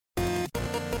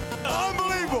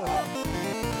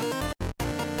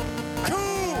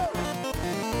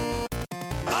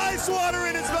ice water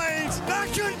in his veins. I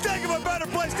couldn't think of a better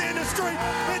place to end the street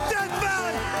in Death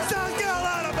Valley, South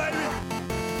Carolina, baby.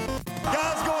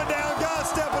 Guys going down, guys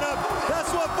stepping up.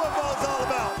 That's what football's all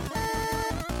about.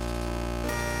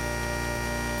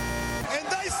 And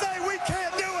they say we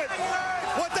can't do it.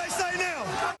 What they say now?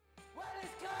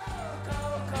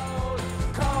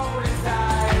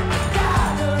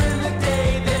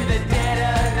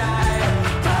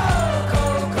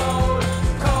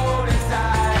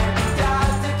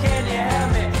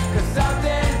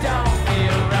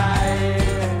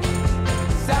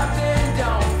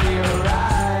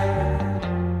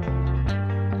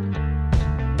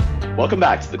 Welcome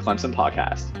back to the Clemson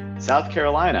Podcast. South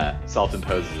Carolina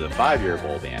self-imposes a 5-year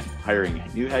bowl ban, hiring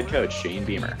new head coach Shane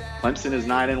Beamer. Clemson is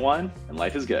 9-1, and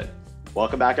life is good.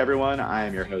 Welcome back, everyone. I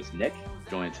am your host, Nick,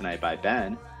 joined tonight by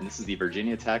Ben, and this is the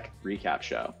Virginia Tech Recap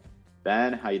Show.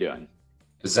 Ben, how you doing?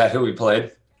 Is that who we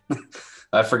played?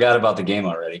 I forgot about the game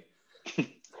already. We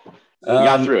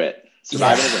got through it.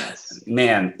 Surviving advance.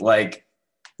 Man, like,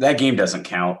 that game doesn't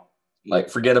count. Like,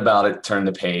 forget about it. Turn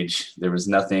the page. There was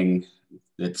nothing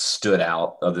that stood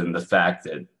out other than the fact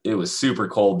that it was super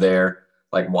cold there.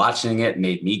 Like, watching it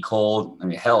made me cold. I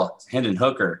mean, hell, Hendon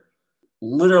Hooker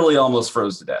literally almost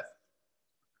froze to death.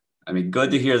 I mean, good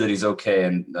to hear that he's okay,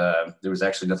 and there was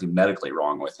actually nothing medically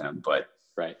wrong with him, but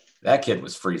right, that kid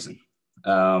was freezing.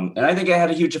 And I think it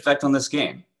had a huge effect on this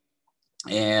game.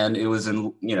 And it was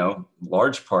in,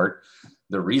 large part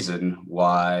the reason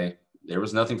why there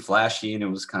was nothing flashy and it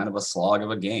was kind of a slog of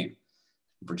a game.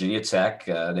 Virginia Tech,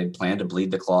 they planned to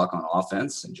bleed the clock on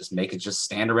offense and just make it just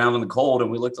stand around in the cold. And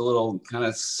we looked a little kind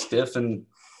of stiff and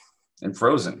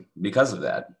frozen because of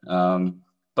that.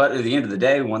 But at the end of the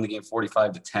day, we won the game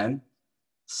 45-10.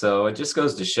 So it just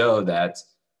goes to show that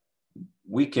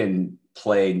we can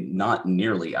play not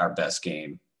nearly our best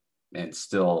game and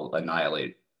still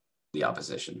annihilate the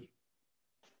opposition.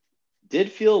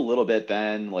 Did feel a little bit,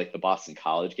 Ben, like the Boston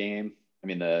College game. I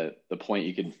mean, the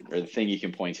point the thing you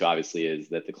can point to obviously is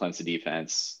that the Clemson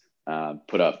defense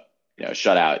put up, a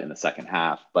shutout in the second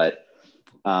half, but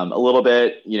a little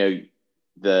bit,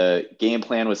 the game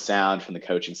plan was sound from the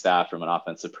coaching staff from an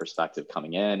offensive perspective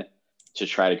coming in to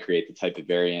try to create the type of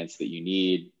variance that you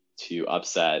need to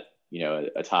upset,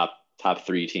 a top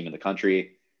 3 team in the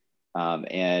country.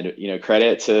 And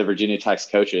credit to Virginia Tech's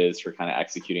coaches for kind of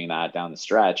executing that down the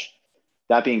stretch.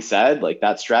 That being said, like,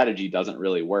 that strategy doesn't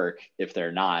really work if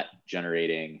they're not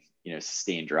generating,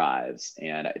 sustained drives.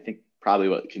 And I think probably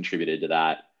what contributed to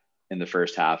that in the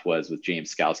first half was with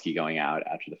James Skalski going out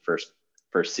after the first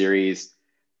series.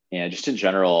 And just in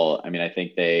general, I mean, I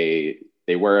think they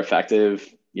were effective,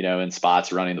 in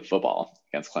spots running the football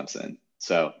against Clemson.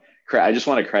 So I just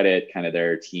want to credit kind of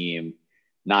their team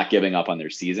not giving up on their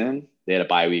season. They had a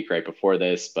bye week right before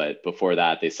this, but before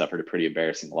that, they suffered a pretty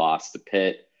embarrassing loss to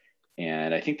Pitt.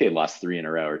 And I think they lost 3 in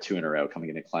a row or 2 in a row coming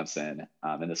into Clemson.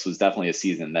 And this was definitely a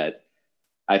season that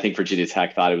I think Virginia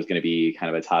Tech thought it was going to be kind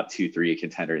of a top 2-3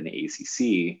 contender in the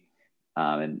ACC.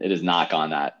 And it has not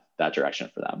gone that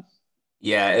direction for them.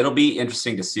 Yeah, it'll be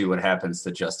interesting to see what happens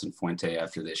to Justin Fuente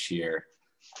after this year.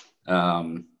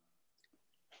 Yeah,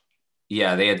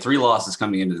 they had 3 losses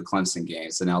coming into the Clemson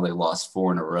game, so now they lost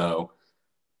 4 in a row.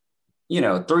 3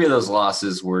 of those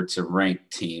losses were to ranked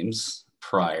teams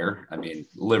prior. I mean,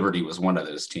 Liberty was one of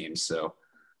those teams, so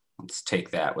let's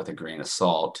take that with a grain of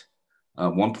salt.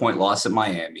 1-point loss at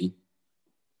Miami.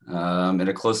 In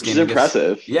a close game. Which is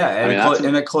impressive. Yeah,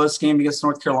 in a close game against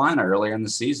North Carolina earlier in the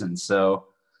season. So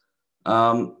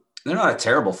they're not a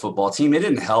terrible football team. It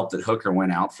didn't help that Hooker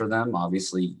went out for them.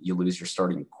 Obviously, you lose your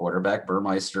starting quarterback.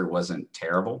 Burmeister wasn't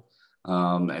terrible.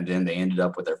 And then they ended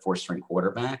up with their 4th-string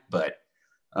quarterback. But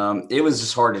it was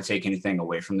just hard to take anything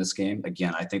away from this game.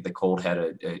 Again, I think the cold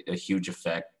had a huge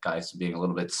effect. Guys being a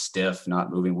little bit stiff,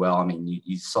 not moving well. I mean,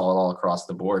 you saw it all across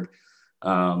the board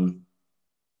of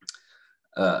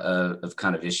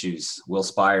kind of issues. Will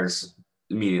Spires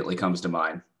immediately comes to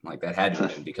mind. Like, that had to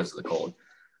have been because of the cold.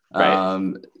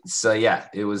 Right. So, yeah,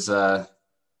 it was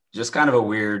just kind of a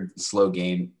weird, slow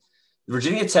game. The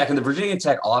Virginia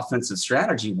Tech offensive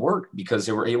strategy worked because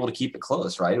they were able to keep it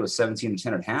close, right? It was 17-10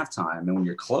 at halftime. And when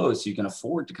you're close, you can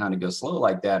afford to kind of go slow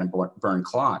like that and burn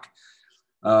clock.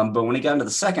 But when it got into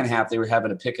the second half, they were having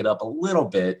to pick it up a little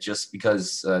bit just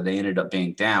because they ended up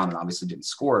being down and obviously didn't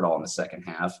score at all in the second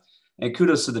half. And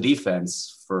kudos to the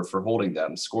defense for holding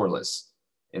them scoreless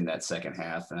in that second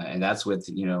half. And that's with,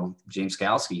 James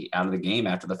Skalski out of the game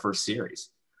after the first series.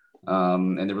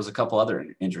 And there was a couple other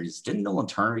injuries. Didn't Nolan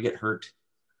Turner get hurt?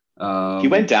 He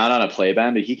went down on a play,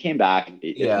 Ben, but he came back.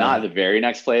 Not the very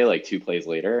next play, like 2 plays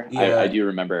later. Yeah. I do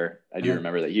remember that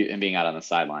him being out on the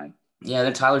sideline. Yeah,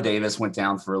 then Tyler Davis went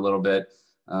down for a little bit,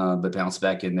 but bounced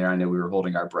back in there. I know we were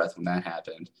holding our breath when that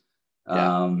happened.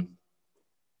 Yeah.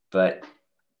 But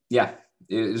yeah,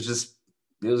 it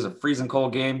was a freezing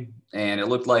cold game, and it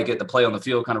looked like the play on the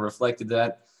field kind of reflected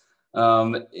that.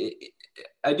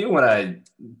 I do want to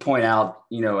point out,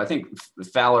 I think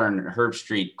Fowler and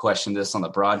Herbstreit questioned this on the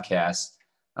broadcast.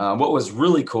 What was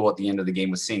really cool at the end of the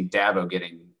game was seeing Dabo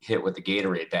getting hit with the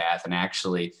Gatorade bath and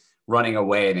actually running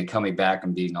away and then coming back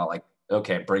and being all like,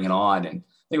 okay, bring it on. And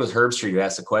I think it was Herbstreit who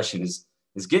asked the question, is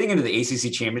getting into the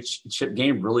ACC championship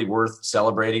game really worth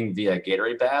celebrating via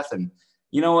Gatorade bath? And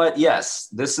you know what? Yes,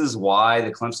 this is why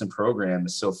the Clemson program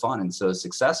is so fun and so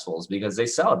successful, is because they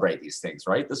celebrate these things,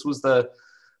 right? This was the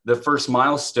first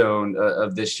milestone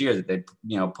of this year that they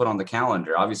put on the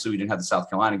calendar. Obviously, we didn't have the South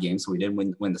Carolina game, so we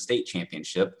didn't win the state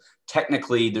championship.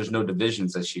 Technically, there's no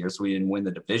divisions this year, so we didn't win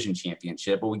the division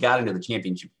championship, but we got into the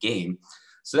championship game.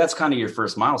 So that's kind of your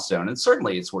first milestone. And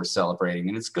certainly it's worth celebrating.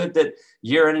 And it's good that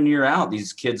year in and year out,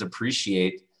 these kids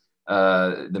appreciate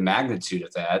the magnitude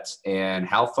of that and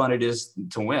how fun it is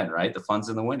to win, right? The fun's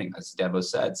in the winning, as Debo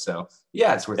said. So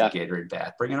yeah, it's worth a Gatorade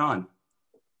bath. Bring it on.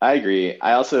 I agree.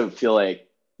 I also feel like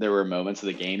there were moments of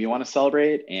the game you want to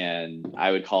celebrate, and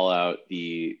I would call out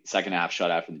the second half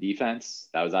shutout from the defense.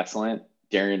 That was excellent.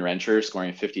 Darian Rencher scoring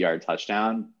a 50-yard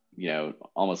touchdown,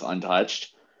 almost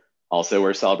untouched. Also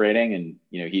worth celebrating. And,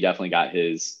 he definitely got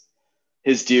his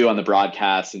due on the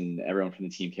broadcast, and everyone from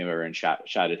the team came over and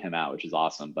shouted him out, which is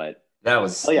awesome. But that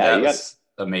was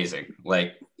amazing.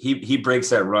 Like he breaks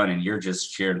that run and you're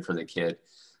just cheering for the kid.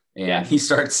 And he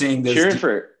starts seeing this. Cheering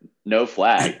for no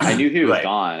flag. I knew he was right.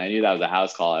 gone. I knew that was a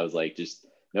house call. I was like, just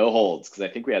no holds, because I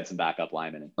think we had some backup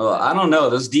linemen. Well, I don't know.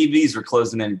 Those DBs were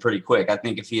closing in pretty quick. I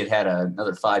think if he had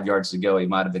another 5 yards to go, he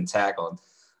might have been tackled.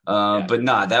 But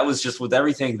that was just with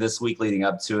everything this week leading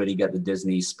up to it. He got the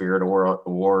Disney Spirit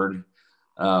Award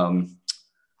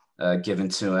given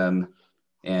to him.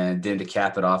 And then to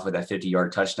cap it off with that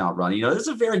 50-yard touchdown run, there's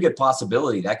a very good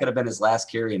possibility that could have been his last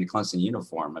carry in a Clemson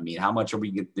uniform. I mean, how much are we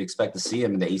going to expect to see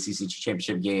him in the ACC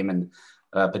championship game and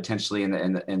potentially in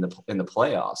the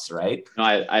playoffs, right? No,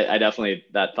 I definitely,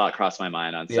 that thought crossed my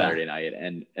mind on Saturday night.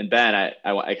 And Ben, I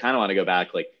kind of want to go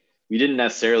back. Like, we didn't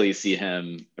necessarily see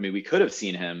him. I mean, we could have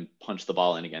seen him punch the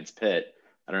ball in against Pitt.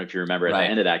 I don't know if you remember at the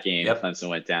end of that game, Clemson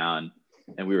went down.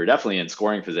 And we were definitely in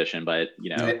scoring position, but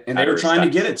and they were trying to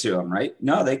get it to him, right?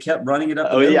 No, they kept running it up.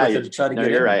 To try to get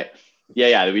it. You're right.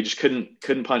 Yeah. We just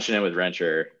couldn't punch it in with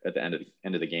Rencher at the end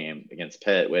of the game against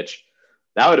Pitt, which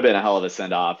that would have been a hell of a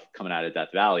send off coming out of Death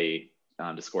Valley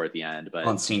to score at the end. But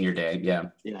on senior day,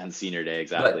 on senior day,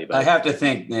 exactly. But I have to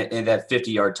think that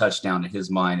 50-yard touchdown in his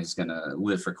mind is going to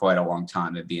live for quite a long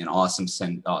time. It'd be an awesome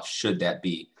send off should that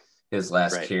be his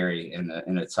last carry in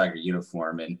a Tiger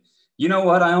uniform. And you know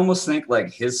what? I almost think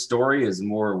like his story is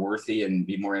more worthy and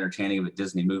be more entertaining of a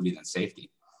Disney movie than Safety.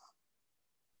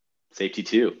 Safety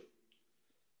 2.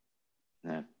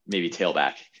 Maybe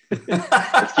Tailback.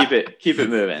 Let's keep it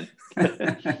moving.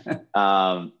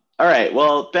 All right.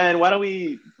 Well, Ben, why don't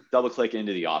we double click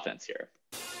into the offense here?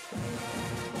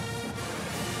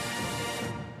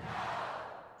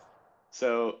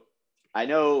 So I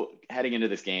know heading into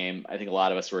this game, I think a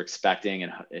lot of us were expecting,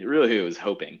 and it really was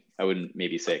hoping, I wouldn't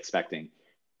maybe say expecting,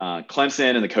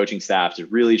 Clemson and the coaching staff to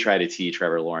really try to tee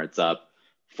Trevor Lawrence up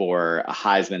for a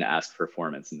Heisman-esque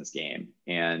performance in this game.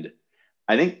 And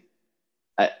I think,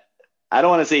 I don't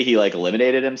want to say he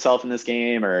eliminated himself in this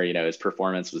game, or, his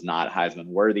performance was not Heisman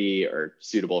worthy or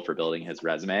suitable for building his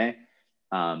resume.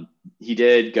 He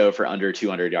did go for under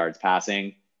 200 yards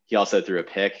passing. He also threw a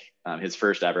pick, his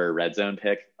first ever red zone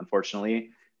pick,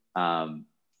 unfortunately,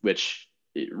 which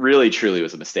really truly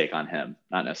was a mistake on him,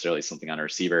 not necessarily something on a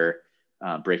receiver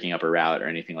breaking up a route or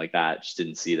anything like that. Just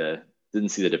didn't see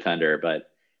the defender. But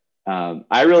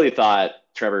I really thought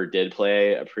Trevor did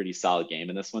play a pretty solid game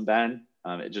in this one, Ben.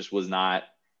 It just was not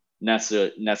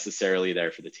necessarily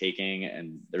there for the taking.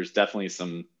 And there's definitely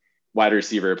some wide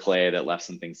receiver play that left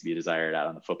some things to be desired out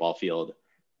on the football field.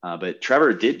 But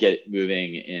Trevor did get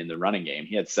moving in the running game.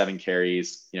 He had 7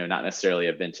 carries, not necessarily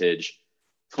a vintage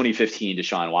 2015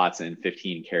 Deshaun Watson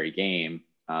 15 carry game,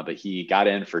 but he got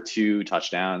in for 2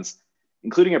 touchdowns,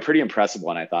 including a pretty impressive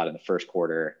one, I thought, in the first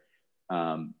quarter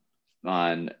on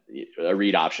a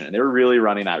read option. And they were really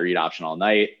running that read option all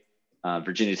night.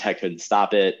 Virginia Tech couldn't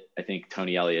stop it. I think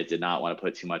Tony Elliott did not want to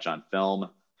put too much on film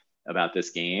about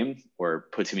this game or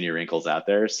put too many wrinkles out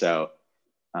there. So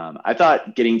I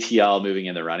thought getting TL moving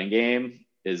in the running game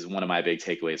is one of my big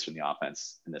takeaways from the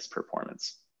offense in this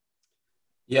performance.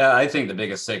 Yeah, I think the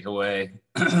biggest takeaway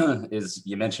is,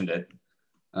 you mentioned it.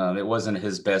 It wasn't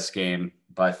his best game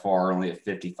by far, only a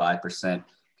 55%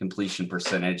 completion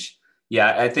percentage.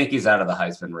 Yeah, I think he's out of the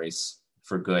Heisman race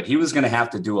for good. He was going to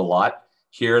have to do a lot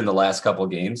here in the last couple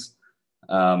of games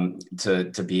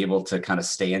to be able to kind of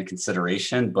stay in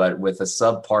consideration. But with a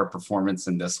subpar performance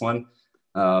in this one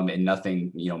and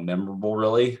nothing, memorable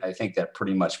really, I think that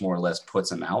pretty much more or less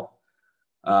puts him out,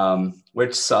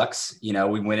 which sucks.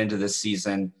 We went into this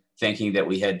season thinking that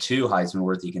we had two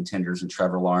Heisman-worthy contenders in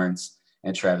Trevor Lawrence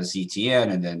and Travis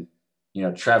Etienne. And then,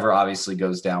 Trevor obviously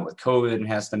goes down with COVID and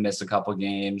has to miss a couple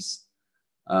games.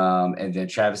 And then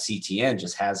Travis Etienne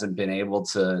just hasn't been able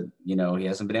to, he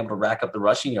hasn't been able to rack up the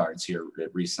rushing yards here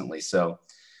recently. So,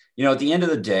 at the end of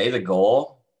the day, the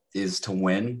goal is to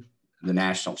win the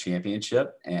national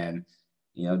championship. And,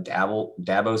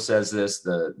 Dabo says this,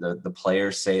 the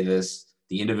players say this,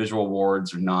 the individual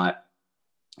awards are not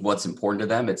what's important to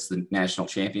them. It's the national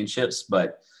championships,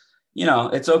 but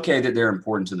it's okay that they're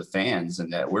important to the fans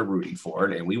and that we're rooting for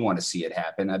it and we want to see it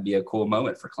happen. That'd be a cool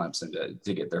moment for Clemson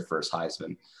to get their first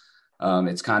Heisman.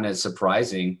 It's kind of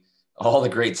surprising all the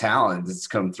great talent that's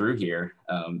come through here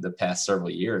the past several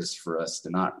years for us to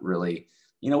not really,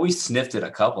 we sniffed it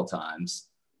a couple times,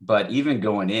 but even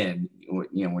going in,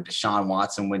 when Deshaun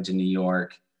Watson went to New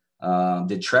York,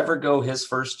 did Trevor go his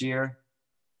first year?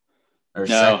 Or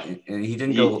no, second? And he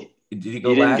didn't go. Did he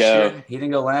go last year? He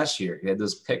didn't go last year. He had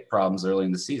those pick problems early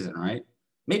in the season, right?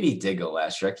 Maybe he did go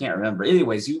last year. I can't remember.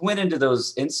 Anyways, you went into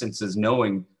those instances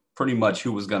knowing pretty much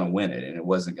who was going to win it, and it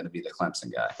wasn't going to be the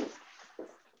Clemson guy.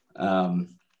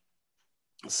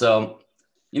 So,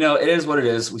 it is what it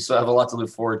is. We still have a lot to look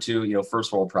forward to.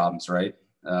 First world problems, right?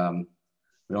 We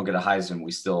don't get a Heisman,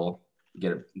 we still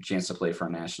get a chance to play for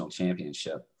a national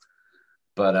championship.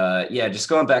 But just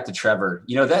going back to Trevor,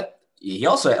 that. He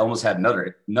also almost had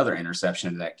another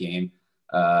interception in that game,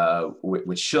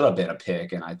 which should have been a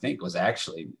pick, and I think was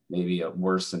actually maybe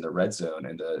worse in the red zone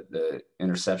and the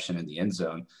interception in the end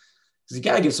zone. Because you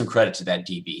got to give some credit to that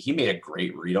DB. He made a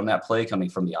great read on that play coming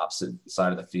from the opposite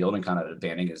side of the field and kind of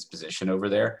abandoning his position over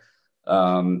there.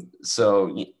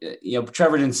 So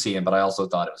Trevor didn't see him, but I also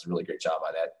thought it was a really great job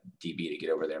by that DB to get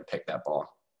over there and pick that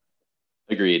ball.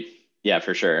 Agreed. Yeah,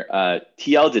 for sure.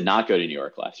 TL did not go to New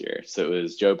York last year. So it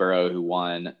was Joe Burrow who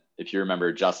won, if you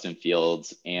remember, Justin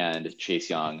Fields and Chase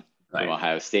Young from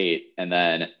Ohio State. And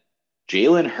then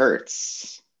Jalen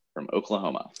Hurts from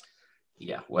Oklahoma.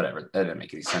 Yeah, whatever. That didn't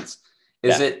make any sense.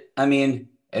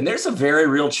 And there's a very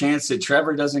real chance that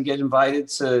Trevor doesn't get invited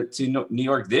to New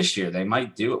York this year. They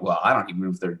might do it. Well, I don't even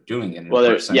know if they're doing it in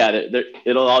person.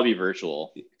 It'll all be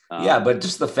virtual. But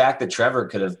just the fact that Trevor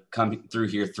could have come through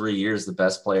here 3 years, the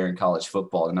best player in college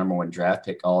football, the number one draft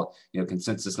pick,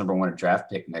 consensus number one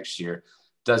draft pick next year,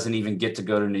 doesn't even get to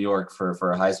go to New York for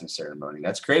a Heisman ceremony.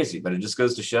 That's crazy, but it just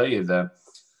goes to show you that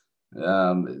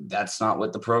that's not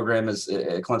what the program is.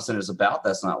 Clemson is about.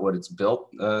 That's not what it's built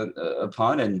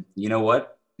upon. And you know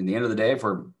what? In the end of the day, if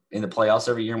we're in the playoffs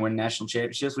every year and win national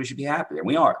championships, we should be happy, and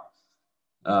we are.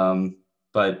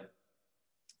 But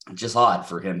just odd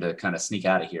for him to kind of sneak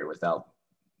out of here without,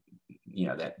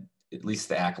 that at least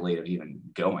the accolade of even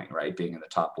going, right, being in the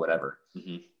top whatever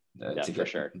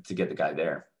to get the guy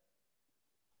there.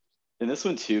 In this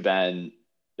one too, Ben,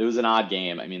 it was an odd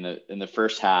game. I mean, in the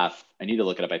first half, I need to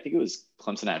look it up. I think it was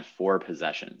Clemson had 4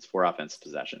 offensive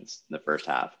possessions in the first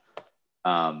half.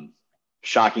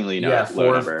 Shockingly,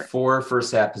 low number. 4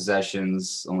 first half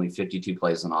possessions, only 52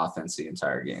 plays on offense the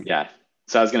entire game. Yeah.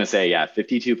 So I was going to say,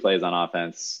 52 plays on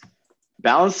offense,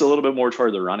 balanced a little bit more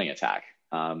toward the running attack.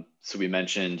 So we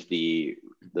mentioned the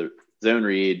zone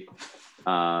read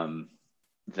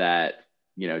that,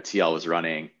 TL was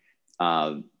running.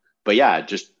 But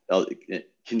just a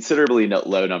considerably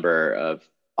low number of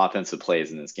offensive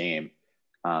plays in this game,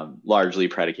 largely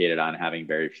predicated on having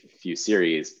very few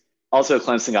series. Also,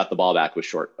 Clemson got the ball back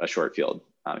with a short field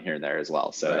here and there as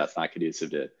well. So That's not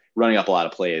conducive to running up a lot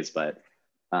of plays, but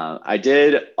I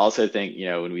did also think,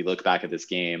 when we look back at this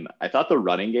game, I thought the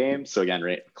running game, so again,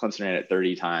 Clemson ran it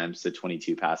 30 times to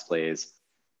 22 pass plays,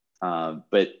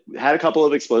 but had a couple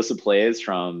of explosive plays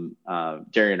from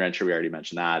Darian Rencher, we already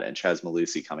mentioned that, and Chez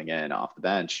Malusi coming in off the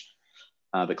bench.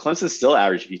 But Clemson still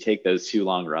averaged, if you take those 2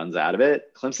 long runs out of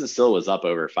it, Clemson still was up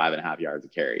over 5.5 yards a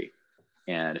carry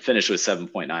and finished with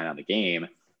 7.9 on the game.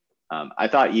 I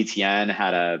thought Etienne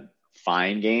had a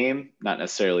fine game, not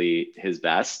necessarily his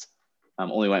best.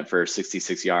 Only went for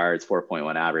 66 yards,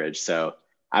 4.1 average. So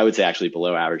I would say actually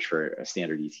below average for a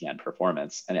standard ETN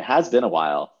performance. And it has been a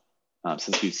while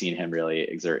since we've seen him really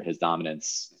exert his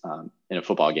dominance in a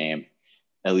football game,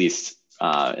 at least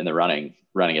in the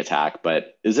running attack.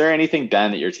 But is there anything, Ben,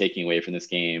 that you're taking away from this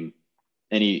game?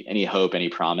 Any hope, any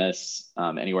promise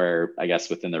anywhere, I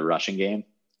guess, within the rushing game?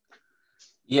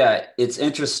 Yeah, it's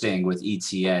interesting with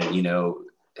ETN.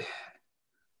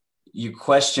 You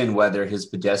question whether his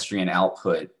pedestrian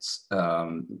output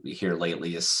here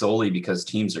lately is solely because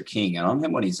teams are keying in on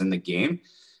him when he's in the game,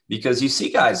 because you see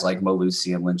guys like Mo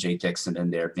Lucy and Lynn J. Dixon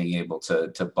in there being able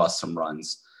to bust some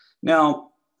runs.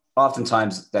 Now,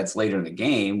 oftentimes that's later in the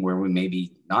game where we may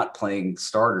be not playing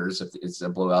starters if it's a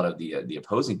blowout of the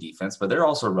opposing defense, but they're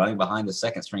also running behind the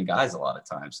second string guys a lot of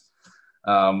times,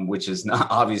 which is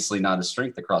obviously not a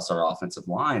strength across our offensive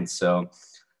line. So,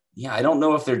 yeah, I don't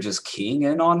know if they're just keying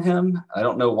in on him. I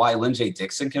don't know why Lynn J.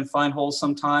 Dixon can find holes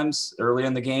sometimes early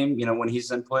in the game, when he's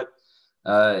input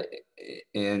and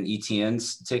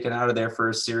ETN's taken out of there for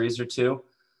a series or two.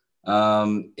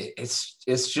 It's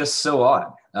just so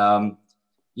odd.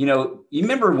 You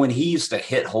remember when he used to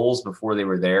hit holes before they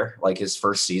were there, like his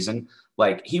first season,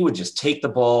 like he would just take the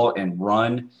ball and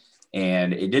run.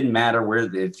 And it didn't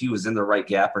matter if he was in the right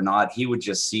gap or not, he would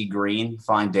just see green,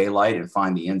 find daylight, and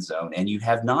find the end zone. And you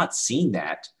have not seen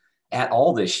that at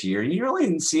all this year. You really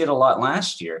didn't see it a lot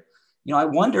last year. I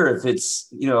wonder if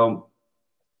it's,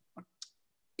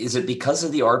 is it because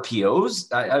of the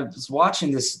RPOs? I was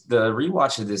watching the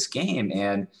rewatch of this game,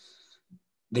 and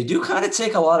they do kind of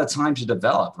take a lot of time to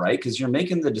develop, right? Because you're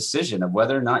making the decision of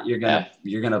whether or not you're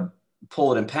gonna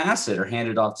pull it and pass it or hand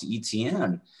it off to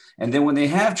ETN. And then when they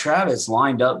have Travis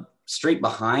lined up straight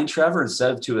behind Trevor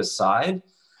instead of to his side,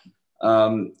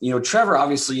 Trevor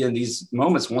obviously in these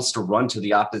moments wants to run to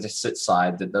the opposite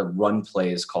side that the run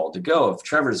play is called to go. If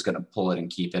Trevor's going to pull it and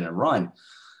keep it and run.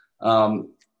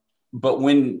 But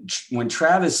when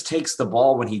Travis takes the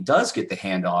ball, when he does get the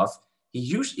handoff,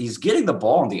 he's getting the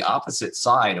ball on the opposite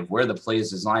side of where the play is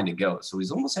designed to go. So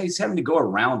he's having to go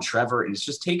around Trevor, and it's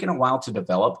just taking a while to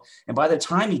develop. And by the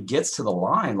time he gets to the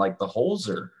line, like the holes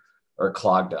are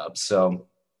clogged up. So,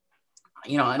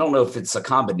 I don't know if it's a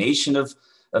combination of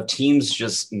teams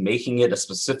just making it a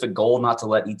specific goal not to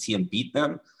let ETN beat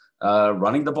them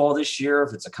running the ball this year,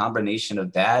 if it's a combination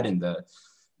of that and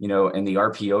in the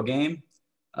RPO game.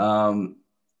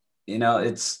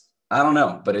 It's, I don't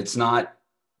know, but it's not,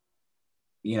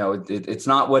 it's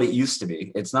not what it used to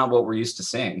be. It's not what we're used to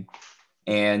seeing.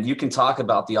 And you can talk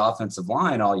about the offensive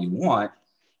line all you want.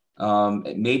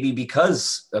 Maybe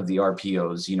because of the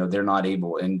RPOs, they're not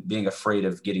able, and being afraid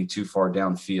of getting too far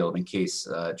downfield in case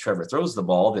Trevor throws the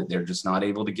ball, that they're just not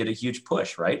able to get a huge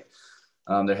push, right?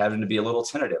 They're having to be a little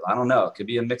tentative. I don't know. It could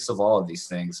be a mix of all of these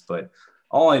things, but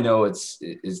all I know is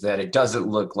that it doesn't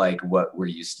look like what we're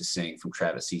used to seeing from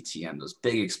Travis Etienne, those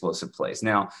big explosive plays.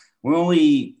 Now, we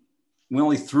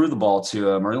only threw the ball to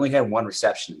him, or only had one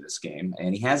reception in this game,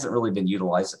 and he hasn't really been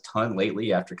utilized a ton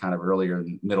lately after kind of earlier in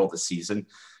the middle of the season.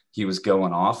 He was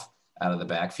going off out of the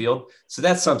backfield. So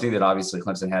that's something that obviously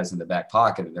Clemson has in the back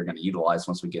pocket, and they're going to utilize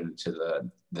once we get into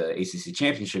the ACC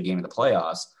championship game in the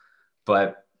playoffs.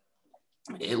 But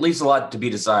it leaves a lot to be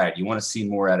desired. You want to see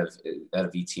more out of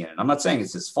ETN. And I'm not saying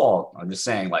it's his fault. I'm just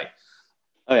saying,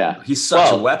 he's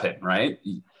such a weapon, right?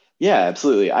 Yeah,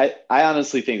 absolutely. I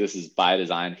honestly think this is by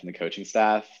design from the coaching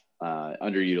staff,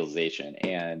 underutilization.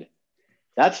 And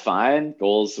that's fine.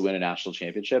 Goal is to win a national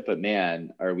championship. But,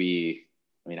 man,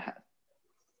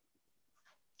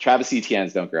 Travis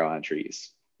Etienne's don't grow on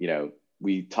trees.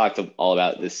 We talked all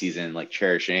about this season,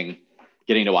 cherishing,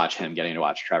 getting to watch him, getting to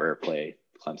watch Trevor play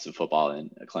Clemson football in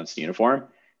a Clemson uniform.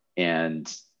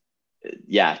 And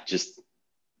just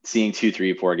seeing 2,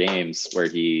 3, 4 games where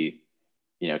he,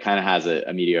 kind of has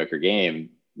a mediocre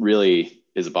game really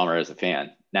is a bummer as a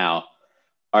fan. Now,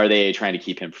 are they trying to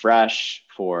keep him fresh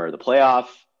for the playoff?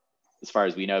 As far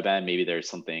as we know, Ben, maybe there's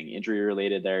something injury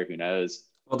related there. Who knows?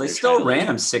 Well, they still ran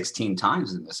him 16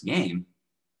 times in this game.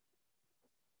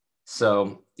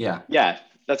 So, yeah. Yeah,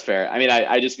 that's fair.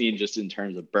 I just mean just in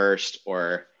terms of burst,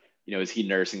 or, is he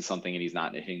nursing something and he's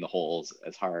not hitting the holes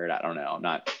as hard? I don't know. I'm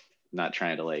not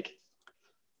trying to I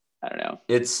don't know.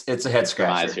 It's a head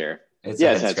scratcher. Here. It's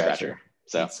a head scratcher.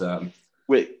 So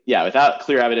without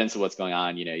clear evidence of what's going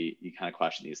on, you kind of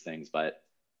question these things. But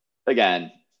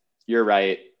again, you're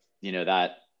right.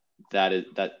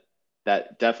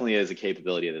 That definitely is a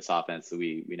capability of this offense that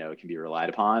we know can be relied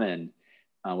upon. And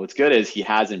what's good is he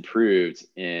has improved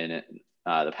in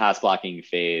the pass blocking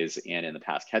phase and in the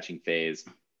pass catching phase,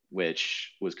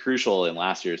 which was crucial in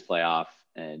last year's playoff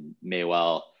and may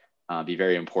well be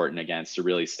very important against a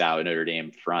really stout Notre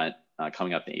Dame front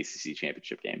coming up in the ACC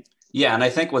championship game. Yeah, and I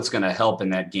think what's going to help in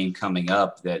that game coming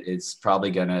up, that it's probably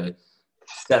going to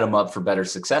set him up for better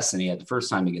success than he had the first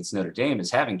time against Notre Dame, is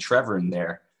having Trevor in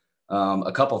there.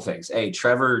 A couple of things.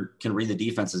 Trevor can read the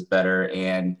defenses better,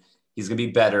 and he's going to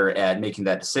be better at making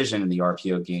that decision in the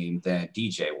RPO game than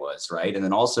DJ was, right? And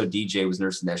then also DJ was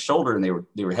nursing that shoulder, and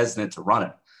they were hesitant to run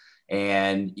it.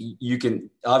 And you can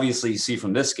obviously see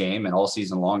from this game and all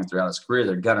season long and throughout his career,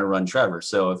 they're going to run Trevor.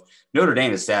 So if Notre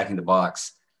Dame is stacking the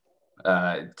box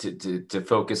to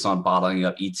focus on bottling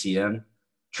up ETN,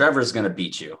 Trevor's going to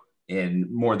beat you in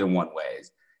more than one way.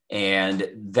 And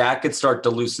that could start to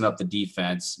loosen up the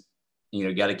defense.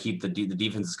 Got to keep the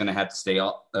defense is going to have to stay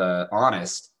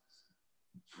honest.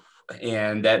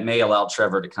 And that may allow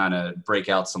Trevor to kind of break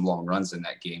out some long runs in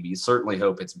that game. You certainly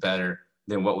hope it's better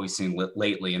than what we've seen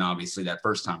lately, and obviously that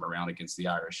first time around against the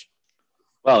Irish.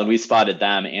 Well, and we spotted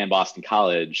them and Boston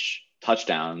College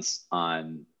touchdowns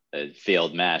on a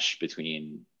failed mesh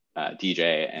between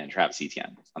DJ and Travis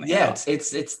Etienne.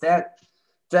 It's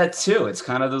that too. It's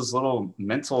kind of those little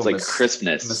mental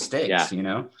crispness mistakes,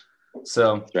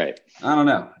 So that's right. I don't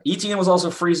know. Etienne was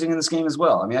also freezing in this game as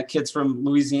well. I mean, that kid's from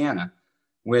Louisiana.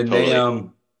 When they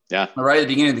right at the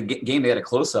beginning of the game, they had a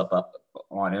close up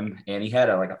on him, and he had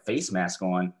a face mask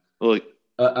on. Well,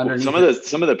 underneath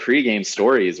some of the pregame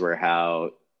stories were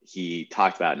how he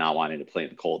talked about not wanting to play in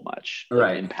the cold much,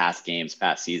 right? In past games,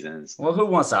 past seasons. Well, who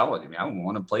wants that? I don't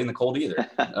want to play in the cold either.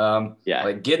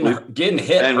 Getting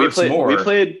hit and hurts more.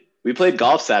 We played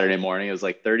golf Saturday morning. It was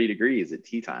like 30 degrees at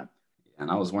tea time,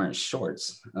 and I was wearing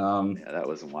shorts. That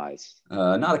wasn't wise.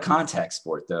 Not a contact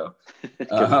sport though.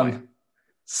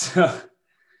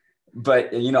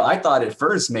 But I thought at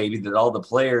first maybe that all the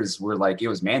players were it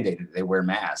was mandated they wear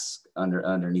masks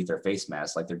underneath their face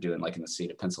masks, like they're doing in the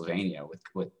state of Pennsylvania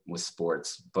with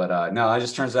sports. But no, it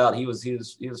just turns out he was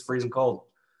freezing cold.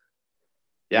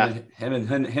 Yeah, him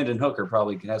and Hendon Hooker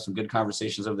probably could have some good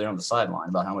conversations over there on the sideline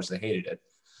about how much they hated it.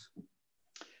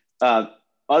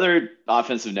 Other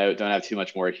offensive note, don't have too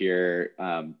much more here.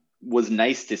 Was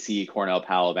nice to see Cornell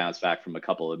Powell bounce back from a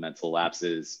couple of mental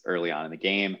lapses early on in the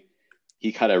game.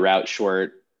 He cut a route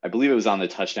short. I believe it was on the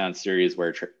touchdown series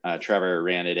where Trevor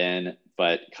ran it in,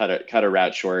 but cut a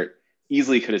route short.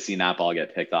 Easily could have seen that ball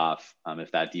get picked off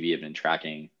if that DB had been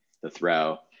tracking the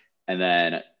throw. And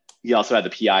then he also had the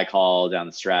PI call down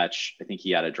the stretch. I think he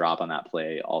had a drop on that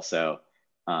play also.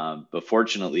 But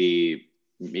fortunately,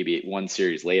 maybe one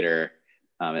series later,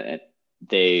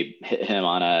 they hit him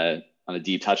on a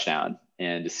deep touchdown.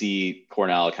 And to see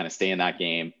Cornell kind of stay in that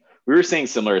game, we were saying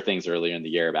similar things earlier in the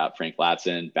year about Frank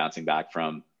Latson bouncing back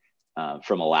from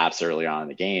a lapse earlier on in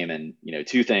the game. And,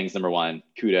 two things. Number one,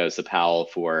 kudos to Powell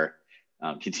for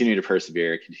continuing to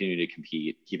persevere, continue to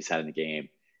compete, keep his head in the game.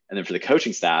 And then for the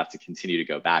coaching staff to continue to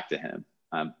go back to him.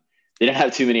 They didn't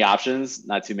have too many options,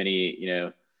 not too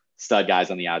many, stud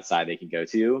guys on the outside they can go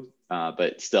to,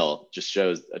 but still just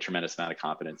shows a tremendous amount of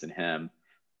confidence in him.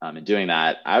 In doing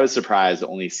that, I was surprised to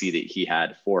only see that he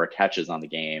had 4 catches on the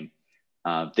game.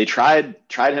 They tried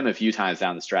him a few times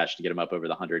down the stretch to get him up over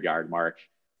the 100-yard mark.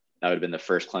 That would have been the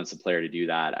first Clemson player to do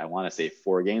that. I want to say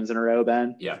 4 games in a row,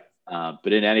 Ben. Yeah.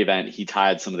 But in any event, he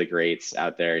tied some of the greats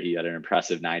out there. He had an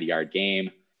impressive 90-yard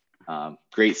game.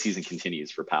 Great season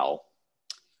continues for Powell.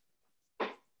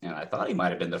 And I thought he might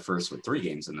have been the first with 3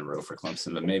 games in a row for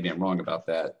Clemson, but maybe I'm wrong about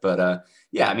that. But I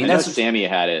mean, that's Sammy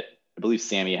had it. I believe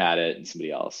Sammy had it and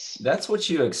somebody else. That's what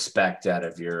you expect out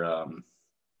of your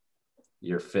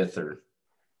 5th or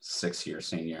 6th year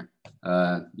senior.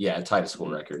 Tied a school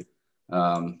record.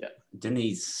 Didn't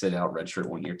he sit out redshirt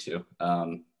 1 year too?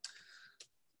 I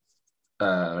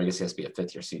guess he has to be a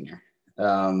 5th year senior.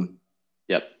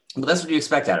 Yep. But that's what you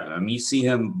expect out of him. I mean, you see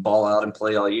him ball out and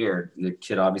play all year. The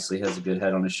kid obviously has a good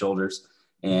head on his shoulders,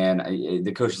 and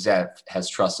the coaching staff has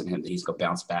trust in him that he's going to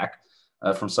bounce back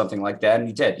from something like that. And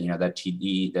he did. That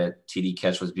TD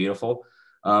catch was beautiful.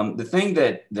 The thing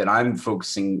that I'm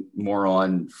focusing more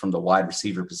on from the wide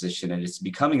receiver position, and it's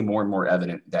becoming more and more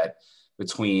evident that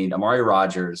between Amari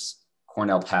Rodgers,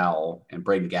 Cornell Powell, and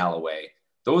Braden Galloway,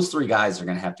 those 3 guys are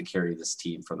going to have to carry this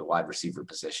team from the wide receiver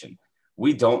position.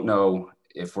 We don't know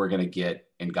if we're going to get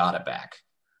Ngata back.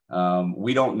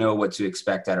 We don't know what to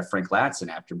expect out of Frank Latson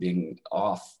after being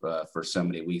off for so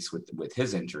many weeks with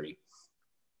his injury.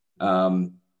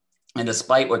 And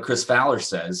despite what Chris Fowler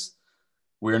says,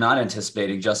 we're not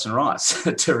anticipating Justin Ross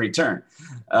to return.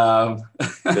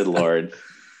 Good Lord.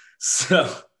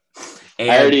 I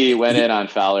already went in on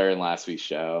Fowler in last week's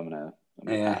show. I'm gonna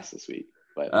pass this week.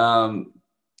 But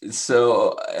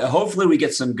so hopefully we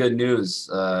get some good news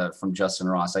from Justin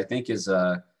Ross. I think his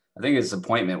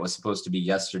appointment was supposed to be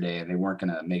yesterday, and they weren't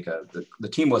going to make the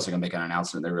team wasn't going to make an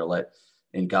announcement. They were going to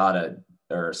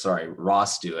let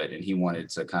Ross do it, and he wanted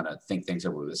to kind of think things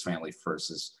over with his family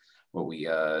first, is what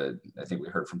I think we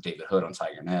heard from David Hood on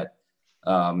TigerNet.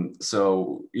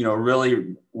 So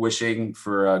really wishing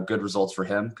for good results for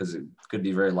him, because it could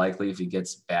be very likely if he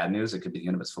gets bad news, it could be the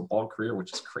end of his football career,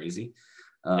 which is crazy.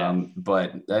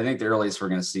 But I think the earliest we're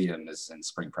going to see him is in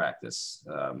spring practice,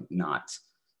 not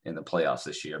in the playoffs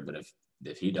this year. But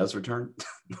if he does return,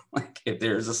 like if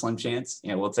there's a slim chance,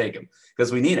 we'll take him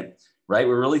because we need him, right?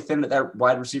 We're really thin at that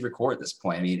wide receiver core at this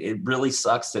point. I mean, it really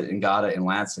sucks that Ngata and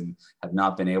Latson have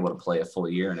not been able to play a full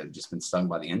year and have just been stung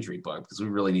by the injury bug because we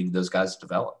really needed those guys to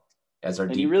develop as our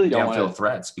deep downfield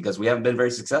threats because we haven't been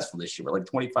very successful this year. We're like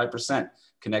 25%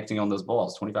 connecting on those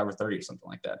balls, 25 or 30 or something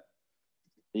like that.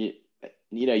 You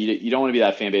don't want to be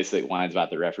that fan base that whines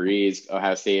about the referees,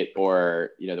 Ohio State,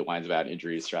 or, that whines about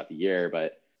injuries throughout the year.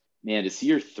 But, man, to see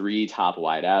your 3 top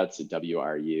wideouts at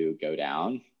WRU go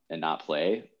down and not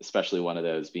play, especially one of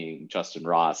those being Justin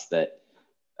Ross that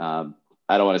I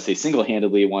don't want to say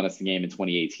single-handedly won us the game in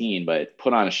 2018, but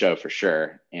put on a show for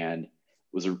sure and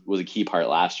was a key part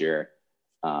last year.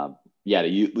 To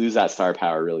lose that star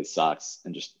power really sucks.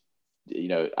 And just,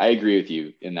 I agree with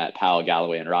you in that Powell,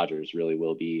 Galloway, and Rodgers really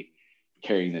will be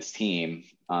carrying this team,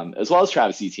 as well as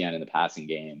Travis Etienne in the passing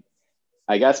game.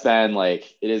 I guess, Ben, it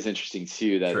is interesting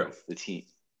too that True. the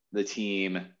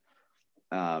team,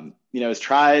 has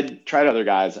tried other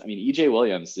guys. I mean, EJ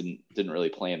Williams didn't really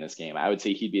play in this game. I would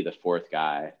say he'd be the 4th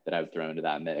guy that I would throw into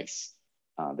that mix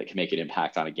that can make an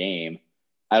impact on a game.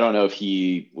 I don't know if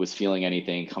he was feeling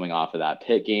anything coming off of that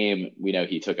Pitt game. We know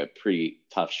he took a pretty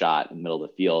tough shot in the middle of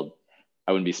the field.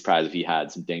 I wouldn't be surprised if he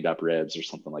had some dinged up ribs or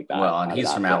something like that. Well, and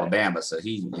he's from Alabama, so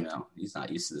he's not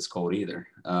used to this cold either.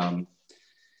 I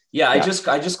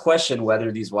just question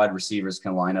whether these wide receivers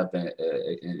can line up and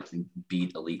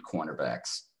beat elite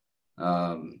cornerbacks.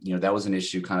 That was an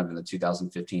issue kind of in the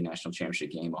 2015 national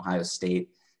championship game. Ohio State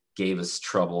gave us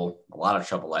a lot of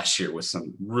trouble last year with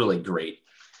some really great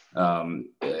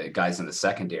guys in the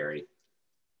secondary.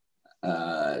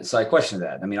 So I question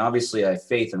that. I mean, obviously I have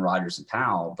faith in Rodgers and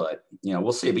Powell, but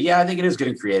we'll see. But I think it is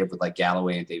getting creative with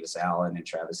Galloway and Davis Allen and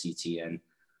Travis Etienne.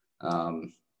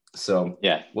 We'll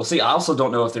see. I also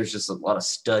don't know if there's just a lot of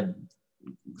stud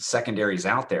secondaries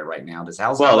out there right now.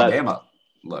 How's Alabama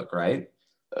look, right?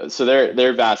 So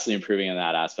they're vastly improving in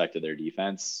that aspect of their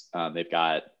defense. They've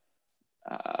got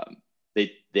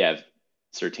they have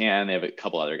Surtain. They have a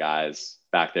couple other guys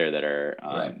back there that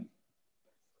are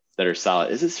that are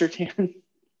solid. Is it Surtain?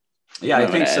 Yeah, I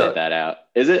think so. Edit that out.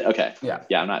 Is it? Okay.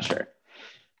 Yeah, I'm not sure.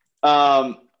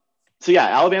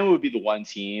 Alabama would be the one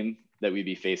team that we'd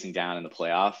be facing down in the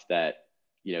playoff that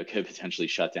could potentially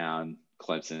shut down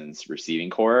Clemson's receiving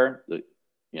core,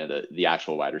 the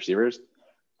actual wide receivers.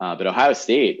 But Ohio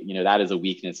State, that is a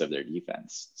weakness of their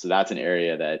defense. So that's an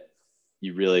area that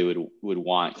you really would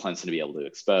want Clemson to be able to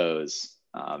expose.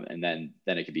 And then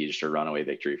it could be just a runaway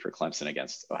victory for Clemson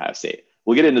against Ohio State.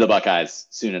 We'll get into the Buckeyes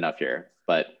soon enough here,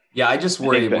 but I just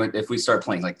worry if we start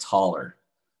playing taller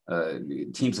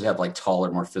teams that have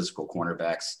taller, more physical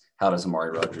cornerbacks. How does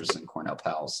Amari Rodgers and Cornell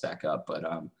Powell stack up? But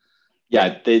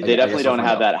they definitely don't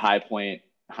have that high point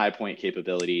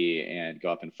capability and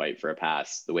go up and fight for a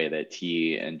pass the way that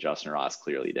T and Justin Ross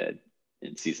clearly did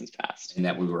in seasons past, and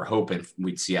that we were hoping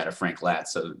we'd see out of Frank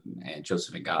Latz and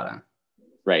Joseph Ngata.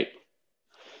 Right.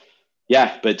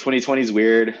 Yeah, but 2020 is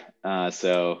weird.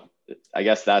 So I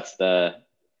guess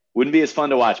wouldn't be as fun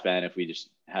to watch, Ben, if we just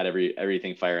had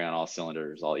everything firing on all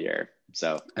cylinders all year.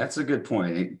 So that's a good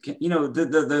point.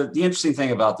 The interesting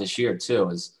thing about this year too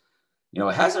is,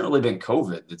 it hasn't really been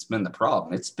COVID that's been the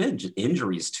problem. It's been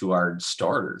injuries to our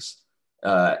starters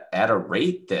at a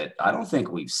rate that I don't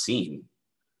think we've seen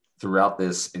throughout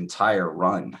this entire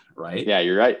run, right? Yeah,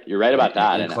 you're right. You're right about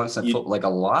that. And Clemson, a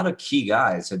lot of key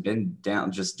guys have been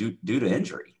down just due to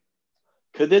injury.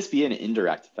 Could this be an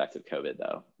indirect effect of COVID,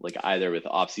 though? Either with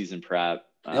off-season prep?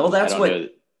 That's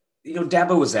what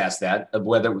Dabo was asked that, of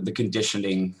whether the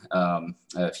conditioning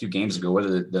a few games ago,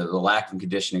 whether the lack of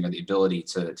conditioning or the ability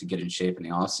to get in shape in the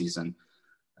offseason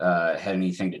had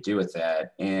anything to do with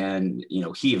that. And,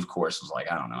 he, of course, was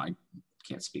like, I don't know, I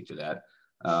can't speak to that.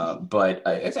 But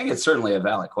I think it's certainly a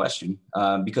valid question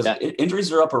because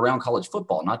injuries are up around college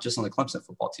football, not just on the Clemson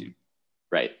football team.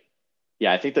 Right.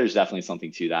 Yeah, I think there's definitely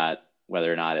something to that,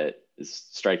 whether or not it is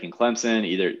striking Clemson.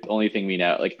 Either the only thing we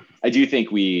know, I do think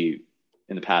we,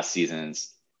 in the past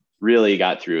seasons, really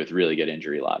got through with really good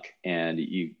injury luck. And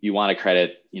you want to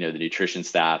credit, the nutrition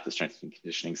staff, the strength and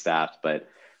conditioning staff, but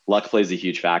luck plays a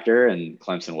huge factor, and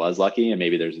Clemson was lucky, and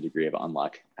maybe there's a degree of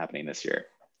unluck happening this year.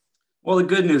 Well, the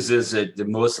good news is that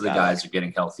most of the guys are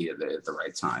getting healthy at the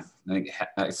right time. I think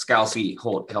Scalzi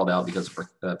held out because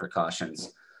of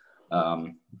precautions.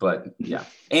 But yeah,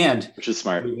 and which is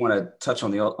smart. We want to touch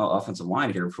on the offensive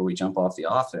line here before we jump off the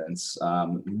offense.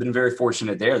 We've been very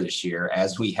fortunate there this year,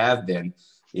 as we have been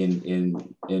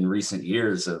in recent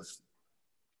years of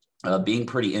being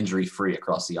pretty injury free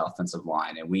across the offensive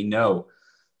line. And we know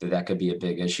that could be a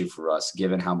big issue for us,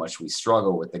 given how much we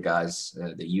struggle with the guys,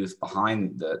 the youth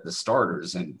behind the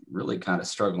starters, and really kind of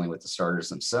struggling with the starters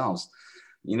themselves.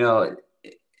 You know,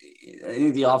 I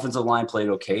think the offensive line played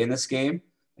okay in this game.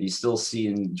 You still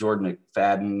seeing Jordan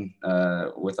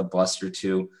McFadden with a bust or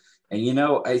two. And, you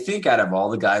know, I think out of all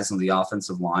the guys on the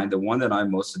offensive line, the one that I'm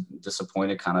most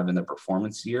disappointed kind of in the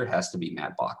performance here has to be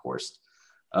Matt Bockhorst.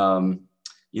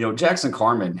 You know, Jackson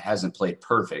Carman hasn't played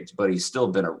perfect, but he's still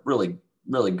been a really,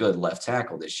 really good left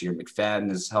tackle this year. McFadden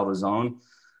has held his own.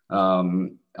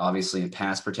 Obviously in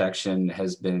pass protection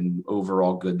has been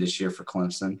overall good this year for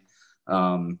Clemson.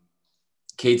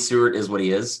 Cade Stewart is what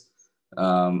he is.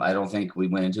 I don't think we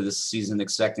went into this season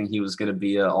expecting he was going to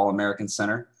be an All-American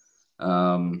center.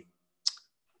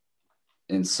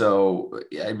 And so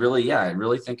I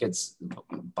really think it's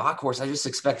Bockhorst. I just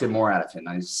expected more out of him.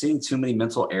 I've seen too many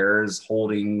mental errors,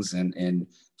 holdings, and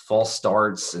false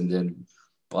starts, and then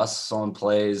busts on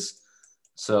plays.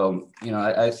 So, you know,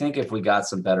 I think if we got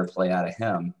some better play out of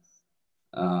him,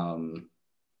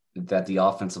 that the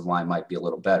offensive line might be a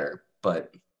little better.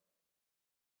 But,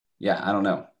 yeah, I don't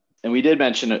know. And we did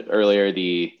mention it earlier,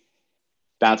 the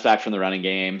bounce back from the running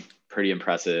game, pretty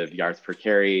impressive yards per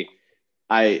carry.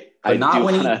 But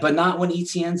not when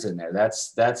Etienne's in there.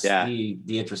 That's the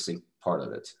interesting part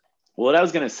of it. Well, what I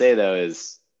was going to say though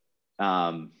is,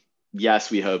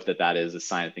 yes, we hope that is a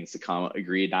sign of things to come.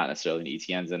 Agreed, not necessarily when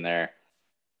Etienne's in there.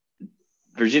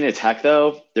 Virginia Tech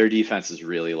though, their defense is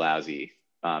really lousy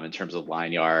in terms of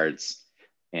line yards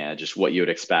and just what you would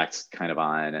expect kind of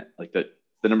on like the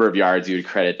number of yards you would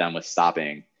credit them with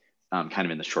stopping kind of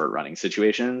in the short running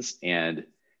situations. And I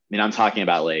mean, I'm talking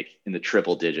about like in the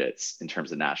triple digits in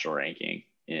terms of national ranking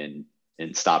in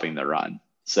stopping the run.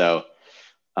 So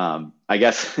I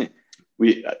guess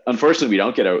unfortunately, we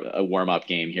don't get a warm-up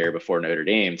game here before Notre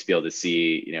Dame to be able to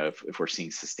see, you know, if we're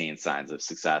seeing sustained signs of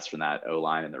success from that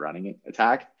O-line in the running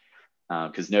attack.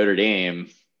 Because Notre Dame,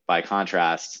 by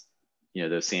contrast, you know,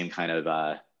 those same kind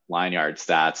of line yard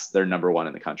stats, they're number one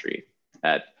in the country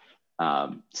at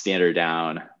standard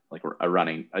down, like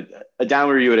a down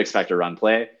where you would expect a run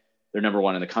play. They're number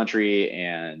one in the country,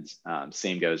 and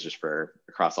same goes just for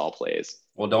across all plays.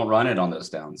 Well, don't run it on those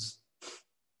downs.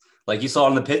 Like you saw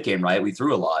in the Pitt game, right? We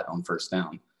threw a lot on first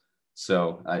down.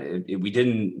 So we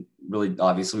didn't really,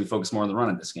 obviously we focused more on the run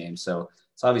in this game. So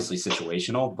it's obviously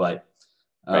situational, but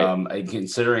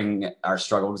considering our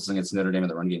struggles against Notre Dame in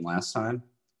the run game last time,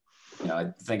 you know,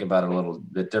 I think about it a little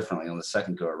bit differently on the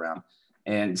second go around.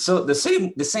 And so the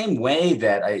same way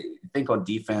that I think on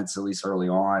defense, at least early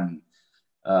on,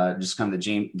 just kind of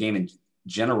the game in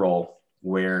general,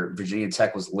 where Virginia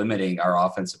Tech was limiting our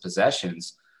offensive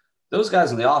possessions, those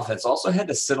guys on the offense also had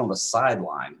to sit on the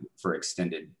sideline for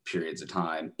extended periods of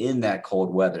time in that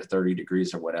cold weather, 30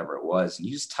 degrees or whatever it was. And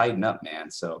you just tighten up,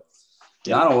 man. So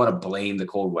yeah, I don't want to blame the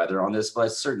cold weather on this, but I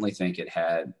certainly think it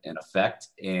had an effect.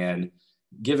 And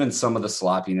given some of the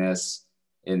sloppiness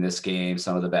in this game,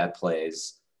 some of the bad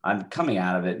plays, I'm coming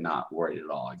out of it not worried at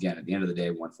all. Again, at the end of the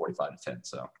day, 145-10.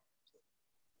 So.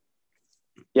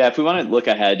 Yeah, if we want to look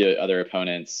ahead to other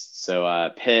opponents, so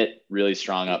Pitt really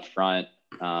strong up front.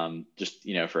 Just,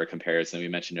 you know, for a comparison, we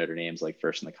mentioned Notre Dame's like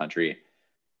first in the country.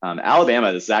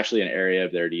 Alabama, this is actually an area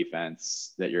of their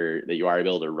defense that you are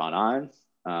able to run on,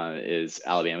 is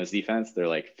Alabama's defense. They're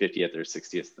like 50th or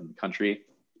 60th in the country,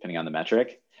 depending on the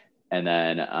metric. And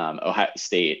then Ohio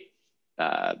State,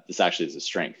 this actually is a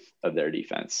strength of their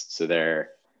defense. So they're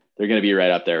going to be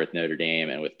right up there with Notre Dame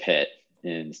and with Pitt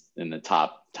in the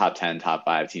top 10, top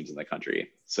 5 teams in the country.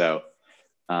 So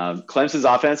Clemson's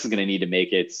offense is going to need to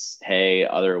make its hay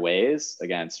other ways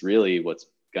against really what's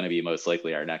going to be most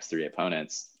likely our next 3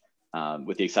 opponents,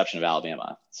 with the exception of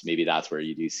Alabama. So maybe that's where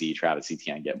you do see Travis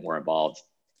Etienne get more involved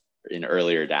in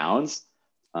earlier downs.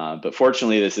 But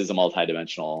fortunately, this is a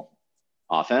multidimensional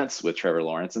offense with Trevor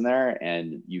Lawrence in there,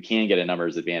 and you can get a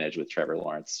numbers advantage with Trevor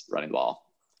Lawrence running the ball.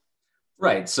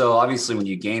 Right. So obviously when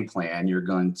you game plan, you're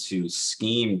going to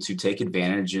scheme to take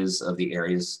advantages of the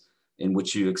areas in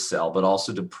which you excel, but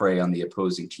also to prey on the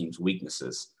opposing team's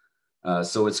weaknesses.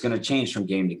 So it's going to change from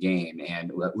game to game.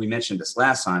 And we mentioned this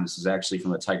last time. This is actually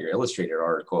from a Tiger Illustrated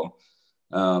article.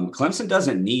 Clemson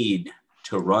doesn't need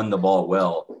to run the ball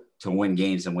well to win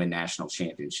games and win national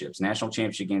championships. National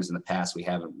championship games in the past, we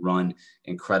haven't run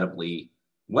incredibly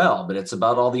well, but it's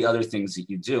about all the other things that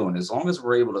you do. And as long as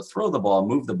we're able to throw the ball,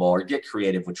 move the ball, or get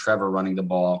creative with Trevor running the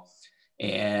ball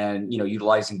and, you know,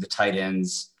 utilizing the tight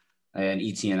ends and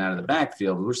Etienne out of the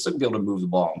backfield, we're still going to be able to move the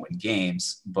ball and win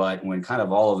games. But when kind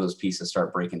of all of those pieces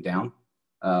start breaking down,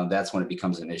 that's when it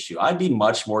becomes an issue. I'd be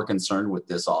much more concerned with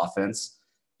this offense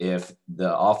if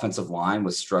the offensive line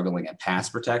was struggling at pass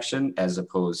protection as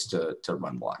opposed to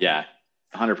run block. Yeah,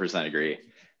 100% agree.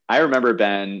 I remember,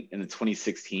 Ben, in the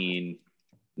 2016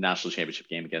 national championship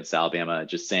game against Alabama,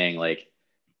 just saying, like,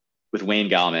 with Wayne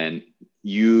Gallman,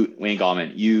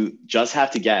 you just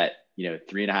have to get,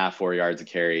 3.5, 4 yards of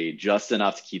carry, just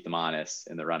enough to keep them honest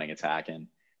in the running attack. And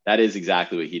that is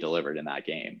exactly what he delivered in that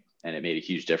game. And it made a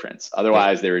huge difference.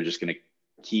 Otherwise, they were just going to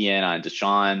key in on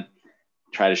Deshaun,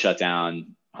 try to shut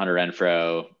down Hunter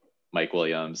Renfrow, Mike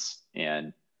Williams,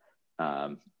 and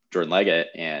Jordan Leggett.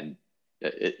 And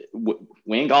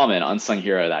Wayne Gallman, unsung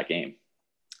hero of that game.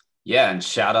 Yeah, and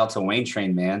shout out to Wayne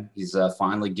Train, man. He's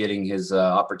finally getting his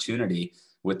opportunity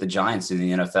with the Giants in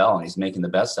the NFL, and he's making the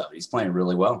best of it. He's playing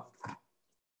really well.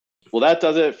 Well, that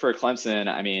does it for Clemson.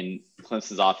 I mean,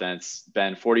 Clemson's offense,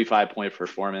 been 45-point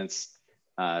performance.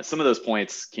 Some of those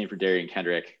points came from Derion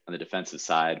Kendrick on the defensive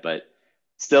side, but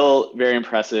still very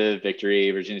impressive victory.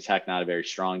 Virginia Tech, not a very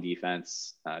strong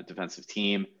defensive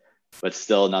team, but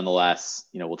still nonetheless,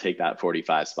 we'll take that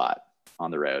 45 spot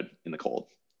on the road in the cold.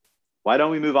 Why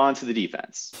don't we move on to the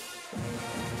defense?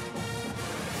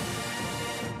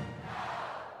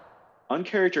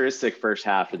 Uncharacteristic first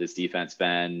half for this defense,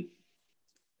 Ben.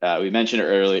 We mentioned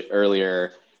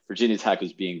earlier, Virginia Tech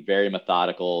was being very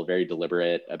methodical, very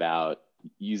deliberate about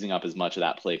using up as much of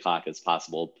that play clock as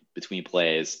possible between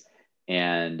plays,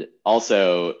 and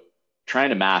also trying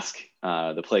to mask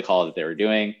the play call that they were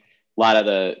doing. A lot of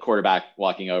the quarterback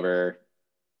walking over,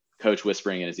 coach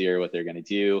whispering in his ear what they're going to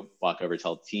do, walk over,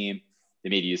 tell the team. They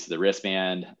made use of the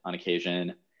wristband on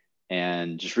occasion,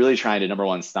 and just really trying to, number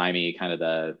one, stymie kind of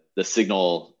the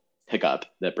signal pickup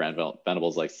that Brent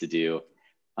Venables likes to do,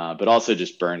 but also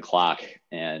just burn clock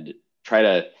and try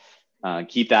to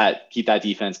keep that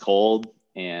defense cold.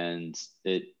 And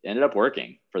it ended up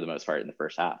working for the most part in the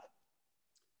first half.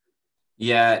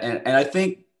 Yeah, and I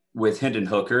think with Hendon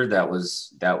Hooker, that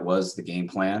was the game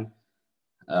plan.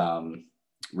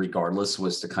 Regardless,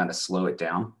 was to kind of slow it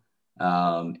down.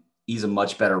 He's a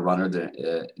much better runner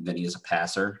than he is a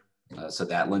passer. So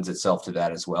that lends itself to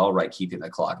that as well, right? Keeping the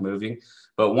clock moving.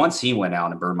 But once he went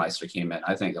out and Burmeister came in,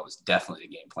 I think that was definitely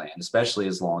the game plan, especially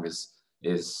as long as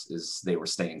they were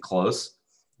staying close,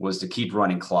 was to keep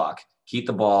running clock, keep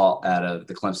the ball out of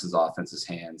the Clemson's offense's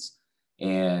hands,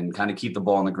 and kind of keep the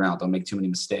ball on the ground. Don't make too many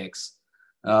mistakes.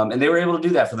 And they were able to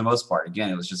do that for the most part. Again,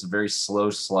 it was just a very slow,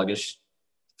 sluggish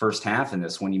first half in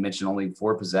this, when you mentioned only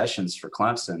 4 possessions for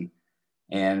Clemson.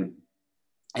 And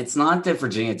it's not that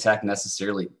Virginia Tech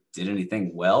necessarily did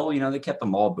anything well. They kept the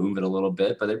ball moving a little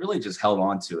bit, but they really just held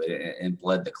on to it and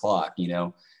bled the clock.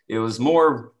 It was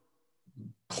more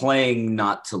playing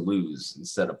not to lose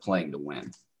instead of playing to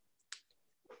win.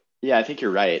 Yeah, I think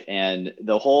you're right. And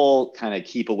the whole kind of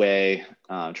keep away,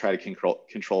 try to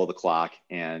control the clock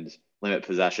and limit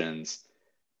possessions,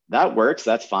 that works.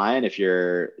 That's fine if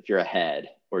you're ahead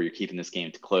or you're keeping this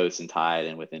game close and tied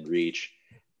and within reach.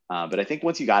 But I think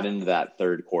once you got into that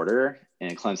third quarter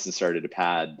and Clemson started to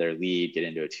pad their lead, get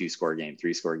into a 2-score game,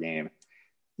 3-score game,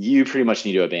 you pretty much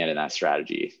need to abandon that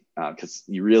strategy because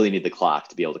you really need the clock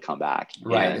to be able to come back.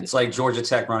 Right. It's like Georgia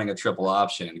Tech running a triple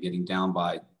option and getting down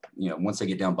by, once they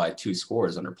get down by 2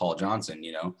 scores under Paul Johnson,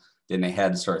 then they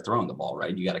had to start throwing the ball,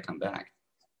 right? You got to come back.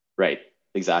 Right.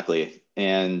 Exactly.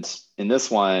 And in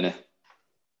this one,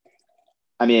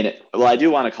 I do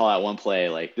want to call out one play.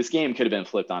 Like, this game could have been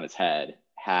flipped on its head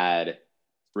had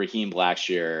Raheem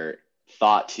Blackshear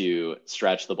thought to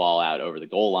stretch the ball out over the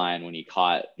goal line when he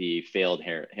caught the failed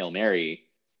Hail Mary.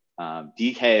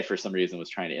 DK, for some reason, was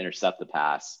trying to intercept the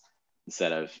pass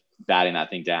instead of batting that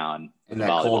thing down. In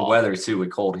that cold weather, too,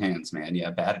 with cold hands, man.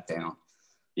 Yeah, bat it down.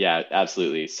 Yeah,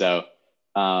 absolutely. So,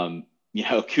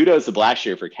 kudos to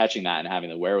Blackshear for catching that and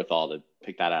having the wherewithal to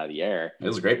pick that out of the air. It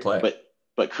was a great play.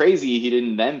 But crazy, he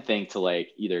didn't then think to, like,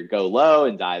 either go low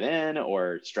and dive in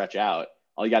or stretch out.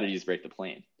 All you got to do is break the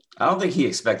plane. I don't think he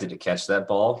expected to catch that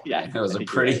ball. Yeah, it was a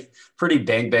pretty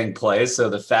bang play. So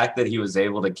the fact that he was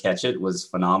able to catch it was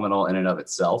phenomenal in and of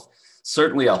itself.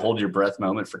 Certainly a hold your breath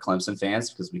moment for Clemson fans,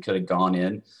 because we could have gone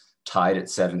in tied at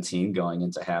 17 going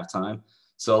into halftime.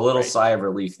 So a little sigh of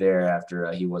relief there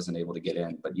after he wasn't able to get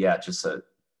in. But yeah, just a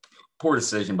poor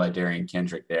decision by Derion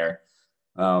Kendrick there.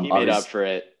 He made up for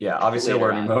it. Yeah, obviously a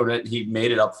learning moment. He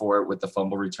made it up for it with the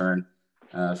fumble return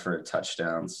for a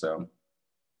touchdown. So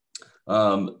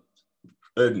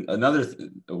another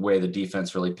way the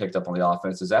defense really picked up on the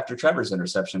offense is after Trevor's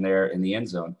interception there in the end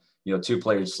zone. 2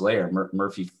 plays later,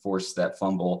 Murphy forced that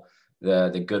fumble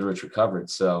that Goodrich recovered.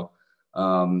 So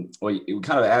we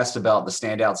kind of asked about the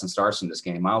standouts and stars from this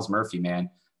game. Myles Murphy, man,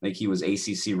 I think he was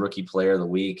ACC Rookie Player of the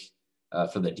Week.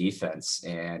 for the defense,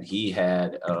 and he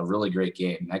had a really great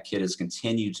game. That kid has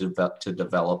continued to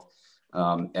develop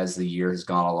as the year has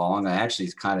gone along. I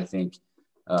actually kind of think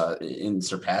in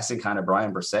surpassing kind of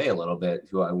Brian Bresee a little bit,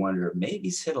 who I wonder maybe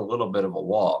he's hit a little bit of a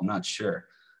wall. I'm not sure.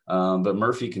 But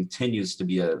Murphy continues to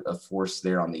be a force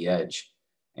there on the edge.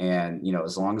 And,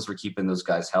 as long as we're keeping those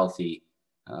guys healthy,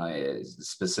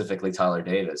 specifically Tyler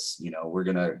Davis, we're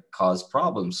going to cause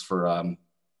problems for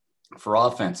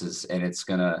offenses, and it's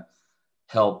going to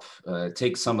help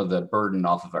take some of the burden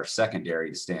off of our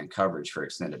secondary to stay in coverage for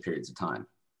extended periods of time.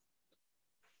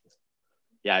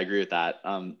 Yeah, I agree with that.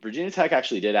 Virginia Tech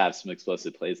actually did have some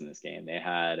explosive plays in this game. They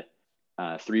had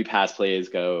 3 pass plays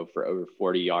go for over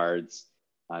 40 yards.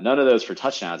 None of those for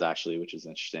touchdowns, actually, which is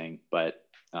interesting. But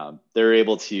they were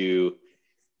able to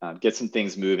get some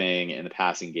things moving in the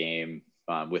passing game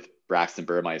with Braxton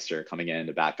Burmeister coming in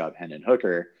to back up Hendon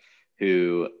Hooker,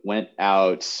 who went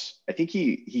out. I think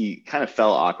he kind of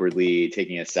fell awkwardly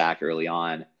taking a sack early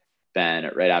on,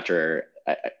 Ben, right after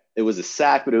it was a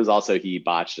sack, but it was also he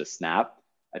botched a snap.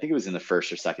 I think it was in the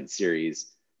first or second series.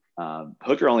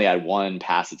 Hooker only had 1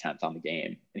 pass attempt on the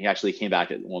game, and he actually came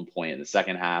back at one point in the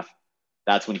second half.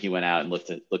 That's when he went out and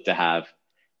looked to have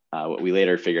what we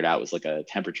later figured out was like a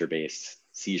temperature-based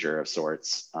seizure of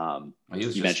sorts. He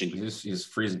was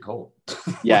freezing cold.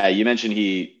 Yeah, you mentioned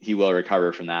he will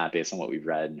recover from that based on what we've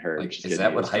read and heard. Is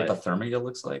that what hypothermia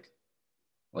looks like?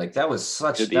 Like that was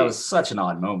such an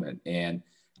odd moment, and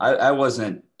I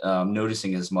wasn't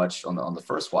noticing as much on the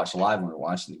first watch live when we were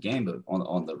watching the game, but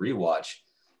on the rewatch,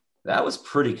 that was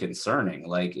pretty concerning.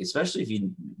 Like especially if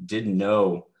you didn't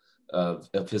know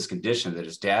of his condition, that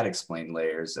his dad explained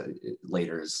later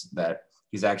is that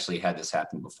he's actually had this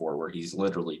happen before, where he's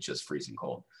literally just freezing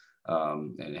cold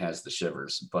and has the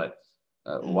shivers. But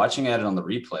watching at it on the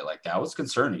replay, like that was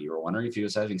concerning. You were wondering if he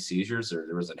was having seizures or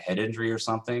there was a head injury or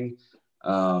something.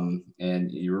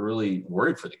 And you were really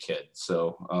worried for the kid.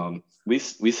 So we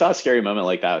saw a scary moment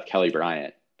like that with Kelly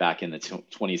Bryant back in the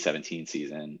 2017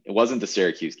 season. It wasn't the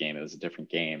Syracuse game. It was a different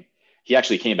game. He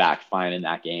actually came back fine in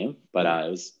that game, but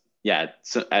it was,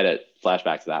 so I had a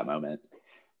flashback to that moment.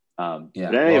 But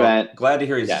in any event, glad to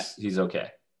hear he's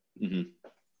okay. Mm-hmm.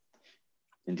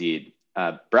 Indeed.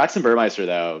 Braxton Burmeister,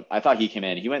 though, I thought he came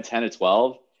in. He went 10 to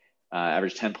 12,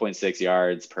 averaged 10.6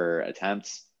 yards per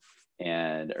attempt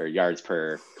or yards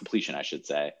per completion, I should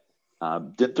say.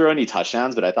 Didn't throw any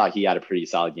touchdowns, but I thought he had a pretty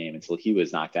solid game until he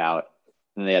was knocked out.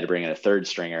 And they had to bring in a third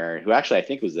stringer, who actually I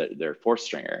think was their fourth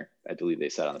stringer. I believe they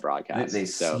said on the broadcast. He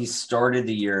started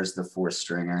the year as the fourth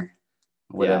stringer.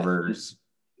 Know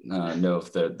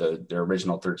if their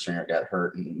original third stringer got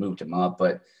hurt and moved him up,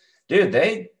 but dude,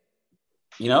 they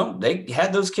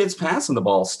had those kids passing the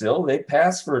ball still. They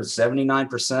passed for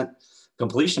 79%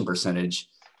 completion percentage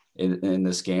in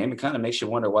this game. It kind of makes you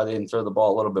wonder why they didn't throw the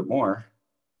ball a little bit more.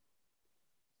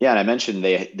 Yeah, and I mentioned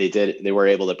they were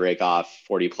able to break off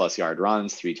 40+ yard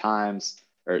runs 3 times,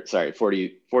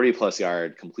 40+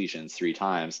 yard completions 3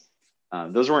 times.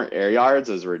 Those weren't air yards;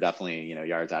 those were definitely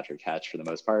yards after catch for the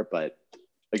most part. But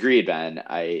agreed, Ben.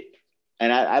 I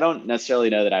don't necessarily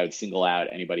know that I would single out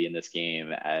anybody in this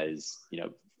game as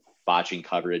botching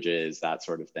coverages, that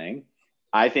sort of thing.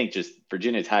 I think just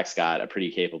Virginia Tech's got a pretty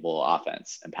capable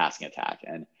offense and passing attack,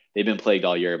 and they've been plagued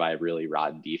all year by a really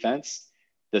rotten defense.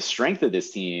 The strength of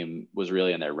this team was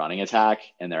really in their running attack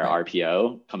and their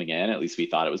RPO coming in. At least we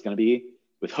thought it was going to be.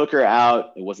 With Hooker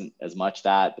out, it wasn't as much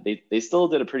that, but they still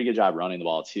did a pretty good job running the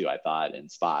ball too, I thought, in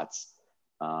spots.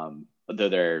 Though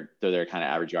their kind of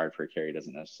average yard per carry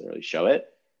doesn't necessarily show it.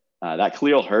 That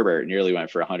Khalil Herbert nearly went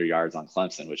for 100 yards on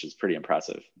Clemson, which is pretty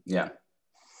impressive. Yeah.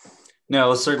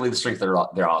 No, it's certainly the strength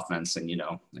of their offense. And,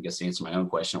 I guess to answer my own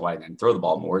question, why they didn't throw the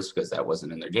ball more is because that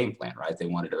wasn't in their game plan, right? They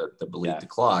wanted to bleed the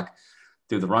clock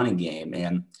through the running game.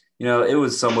 And, it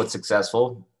was somewhat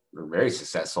successful, or very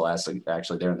successful actually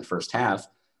there in the first half.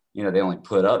 They only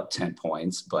put up 10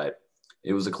 points, but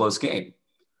it was a close game.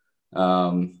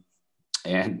 And,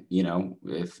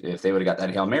 if they would have got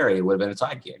that Hail Mary, it would have been a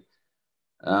tied game.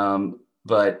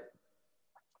 But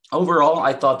overall,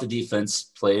 I thought the defense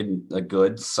played a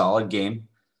good, solid game.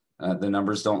 The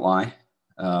numbers don't lie.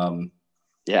 That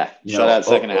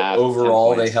second half.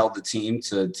 Overall, they held the team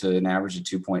to an average of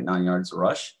 2.9 yards a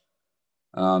rush.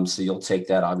 So you'll take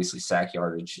that. Obviously, sack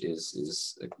yardage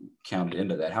is counted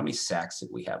into that. How many sacks did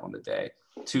we have on the day?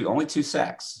 Only 2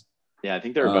 sacks. Yeah, I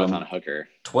think they were both on Hooker.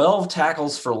 12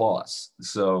 tackles for loss.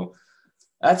 So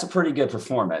that's a pretty good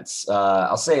performance.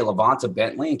 I'll say Levanta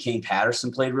Bentley and Kane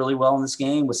Patterson played really well in this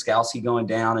game with Skalski going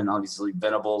down, and obviously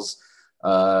Venables.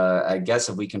 I guess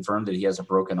if we confirm that he has a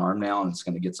broken arm now and it's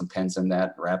going to get some pens in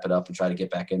that, wrap it up and try to get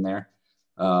back in there.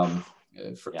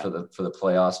 for the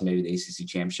playoffs, maybe the ACC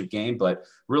championship game. But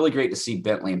really great to see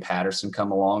Bentley and Patterson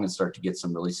come along and start to get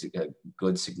some really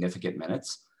good, significant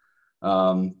minutes.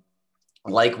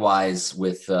 Likewise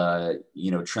with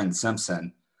Trent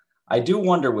Simpson. I do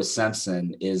wonder with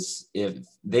Simpson is if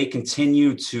they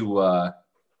continue to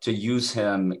use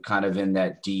him kind of in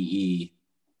that DE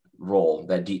role,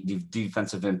 that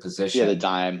defensive end position. Yeah, the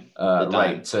dime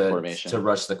right, formation to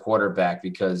rush the quarterback,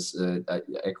 because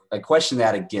I question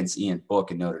that against Ian Book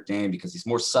in Notre Dame, because he's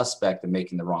more suspect in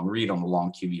making the wrong read on the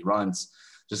long QB runs,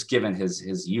 just given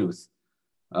his youth.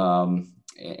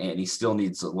 And he still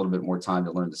needs a little bit more time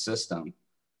to learn the system.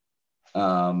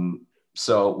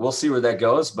 So we'll see where that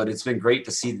goes, but it's been great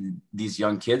to see these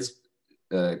young kids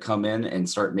come in and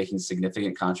start making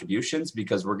significant contributions,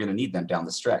 because we're going to need them down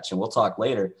the stretch. And we'll talk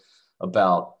later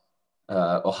about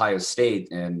Ohio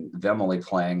State and them only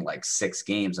playing like 6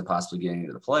 games and possibly getting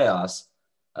into the playoffs.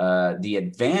 The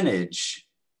advantage,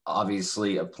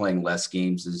 obviously, of playing less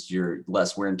games is you're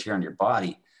less wear and tear on your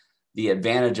body. The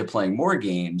advantage of playing more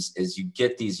games is you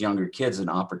get these younger kids an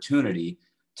opportunity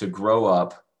to grow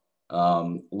up,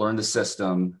 learn the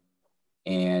system,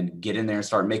 and get in there and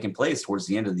start making plays towards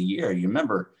the end of the year. You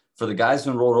remember, for the guys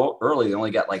who enrolled early, they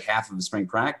only got like half of the spring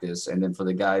practice. And then for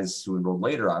the guys who enrolled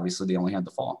later, obviously they only had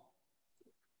the fall.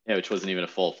 Yeah, which wasn't even a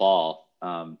full fall.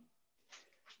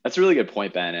 That's a really good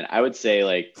point, Ben. And I would say,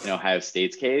 like, in Ohio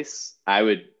State's case, I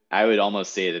would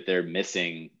almost say that they're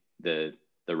missing the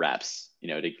reps,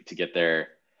 to get their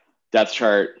depth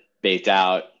chart baked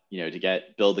out, to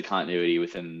build the continuity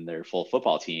within their full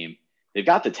football team. They've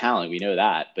got the talent, we know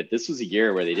that, but this was a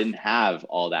year where they didn't have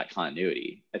all that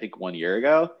continuity. I think 1 year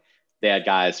ago, they had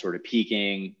guys sort of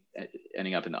peaking,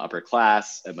 ending up in the upper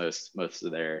class at most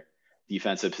of their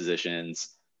defensive positions.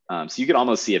 So you could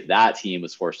almost see if that team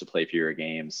was forced to play fewer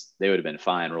games, they would have been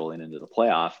fine rolling into the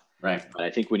playoff. Right. But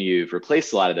I think when you've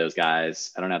replaced a lot of those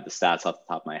guys, I don't have the stats off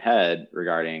the top of my head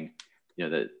regarding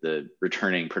the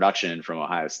returning production from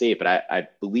Ohio State, but I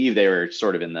believe they were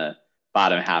sort of in the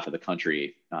bottom half of the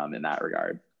country in that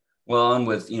regard. Well, and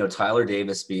with Tyler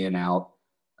Davis being out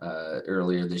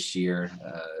earlier this year,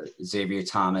 Xavier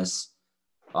Thomas,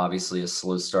 obviously a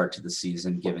slow start to the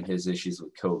season given his issues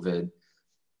with COVID.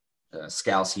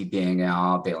 Skalski being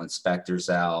out, Balin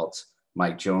Spector's out,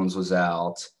 Mike Jones was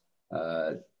out.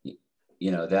 That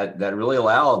really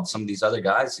allowed some of these other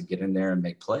guys to get in there and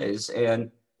make plays.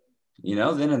 And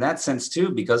then in that sense too,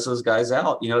 because those guys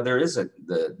out, there isn't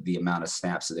the amount of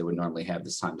snaps that they would normally have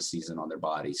this time of season on their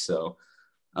body. So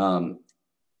I'm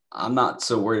not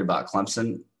so worried about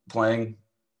Clemson playing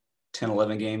 10,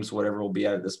 11 games, whatever will be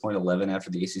at this point, 11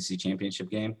 after the ACC championship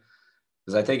game,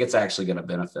 because I think it's actually going to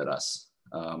benefit us.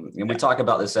 And we talk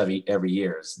about this every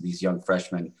year, is these young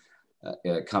freshmen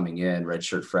coming in,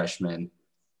 redshirt freshmen,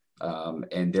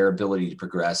 and their ability to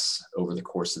progress over the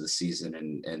course of the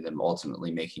season and them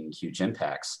ultimately making huge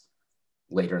impacts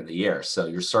later in the year. So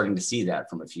you're starting to see that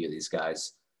from a few of these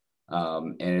guys.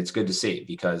 And it's good to see,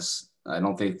 because I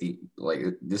don't think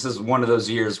this is one of those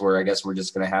years where I guess we're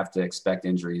just going to have to expect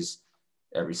injuries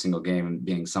every single game and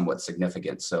being somewhat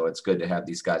significant. So it's good to have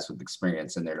these guys with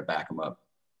experience in there to back them up.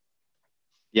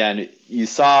 Yeah. And you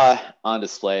saw on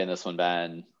display in this one,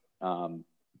 Ben,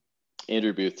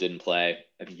 Andrew Booth didn't play.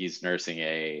 I think he's nursing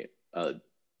a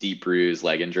deep bruise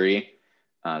leg injury.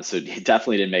 So it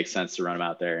definitely didn't make sense to run him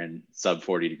out there in sub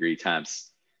 40-degree temps.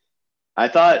 I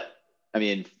thought,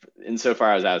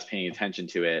 insofar as I was paying attention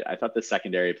to it, I thought the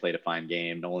secondary played a fine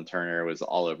game. Nolan Turner was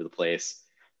all over the place.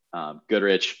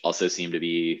 Goodrich also seemed to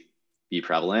be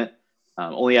prevalent.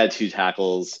 Only had 2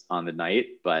 tackles on the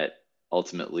night, but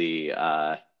ultimately,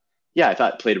 I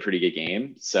thought played a pretty good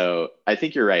game. So I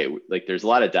think you're right. Like, there's a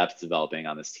lot of depth developing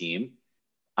on this team.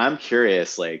 I'm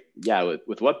curious,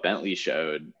 with what Bentley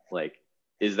showed,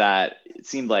 it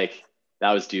seemed like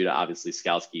that was due to obviously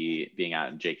Skalski being out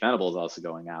and Jake Venables also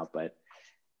going out. But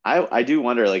I do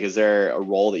wonder, is there a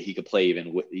role that he could play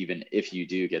even if you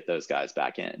do get those guys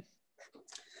back in?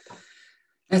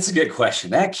 That's a good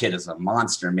question. That kid is a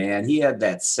monster, man. He had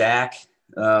that sack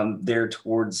there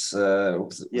towards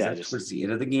towards the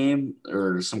end of the game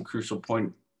or some crucial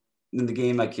point in the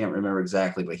game. I can't remember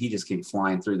exactly, but he just came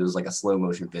flying through. There was like a slow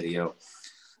motion video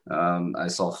I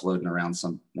saw floating around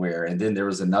somewhere. And then there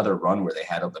was another run where they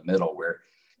had up the middle where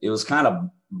it was kind of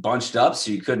bunched up,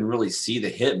 so you couldn't really see the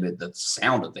hit, but the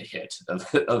sound of the hit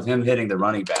of him hitting the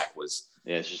running back was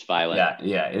it's just violent.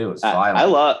 Yeah, it was violent. I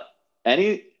love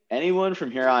anyone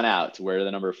from here on out to wear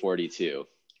the number 42.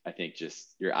 I think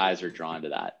just your eyes are drawn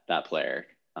to that player.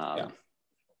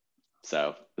 So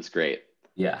it was great.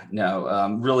 Yeah,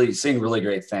 no, really seeing really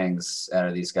great things out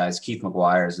of these guys. Keith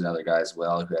McGuire is another guy as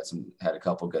well who had a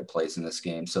couple good plays in this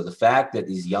game. So the fact that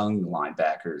these young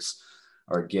linebackers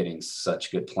are getting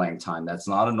such good playing time, that's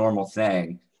not a normal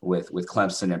thing with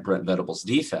Clemson and Brent Venables'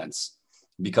 defense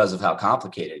because of how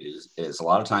complicated it is. A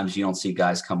lot of times you don't see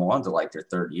guys come on to like their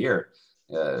third year,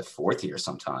 fourth year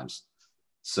sometimes.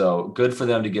 So good for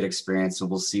them to get experience, and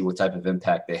we'll see what type of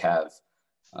impact they have.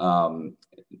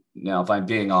 Now, if I'm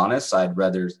being honest, I'd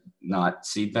rather not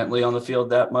see Bentley on the field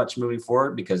that much moving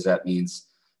forward because that means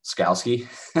Skowski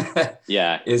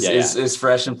is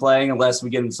fresh and playing. Unless we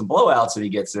get him some blowouts and he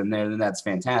gets in there, then that's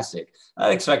fantastic.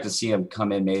 I expect to see him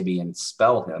come in maybe and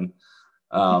spell him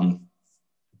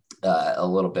a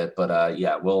little bit, but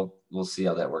we'll see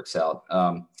how that works out.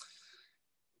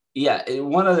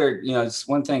 One other, just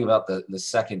one thing about the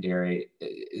secondary,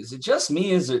 is it just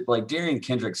me? Is it like Darian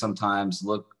Kendrick sometimes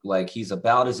look like he's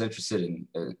about as interested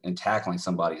in tackling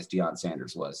somebody as Deion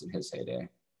Sanders was in his heyday?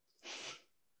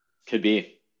 Could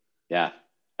be. Yeah.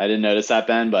 I didn't notice that,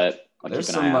 Ben, but there's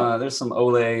some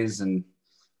Olays and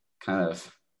kind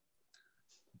of,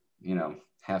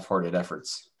 half-hearted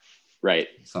efforts. Right.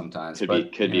 Sometimes.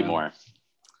 Could be more.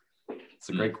 It's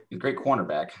a great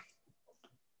cornerback.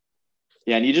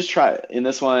 Yeah, and you just try in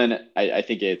this one. I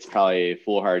think it's probably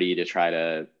foolhardy to try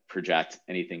to project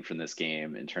anything from this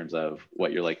game in terms of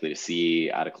what you're likely to see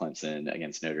out of Clemson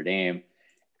against Notre Dame.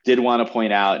 Did want to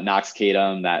point out Knox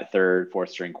Kadum, that third,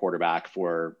 fourth string quarterback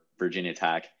for Virginia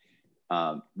Tech,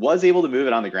 was able to move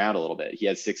it on the ground a little bit. He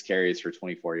had 6 carries for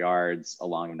 24 yards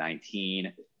along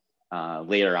 19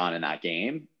 later on in that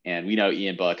game. And we know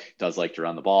Ian Book does like to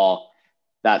run the ball.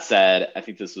 That said, I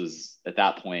think this was at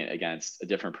that point against a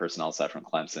different personnel set from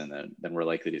Clemson than we're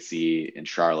likely to see in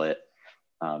Charlotte.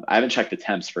 I haven't checked the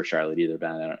temps for Charlotte either,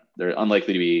 Ben. They're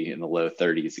unlikely to be in the low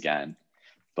 30s again,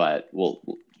 but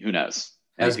who knows?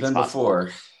 Has been possible before.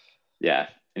 Yeah,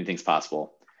 anything's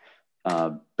possible.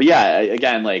 But yeah,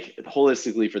 again, like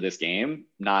holistically for this game,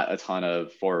 not a ton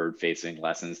of forward-facing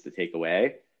lessons to take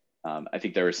away. I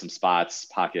think there were some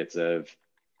pockets of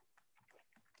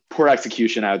poor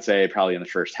execution, I would say, probably in the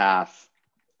first half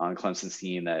on Clemson's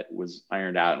team that was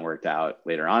ironed out and worked out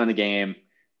later on in the game.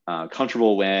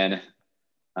 Comfortable win.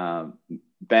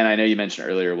 Ben, I know you mentioned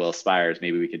earlier Will Spires.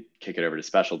 Maybe we could kick it over to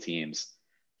special teams.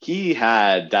 He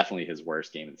had definitely his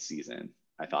worst game of the season,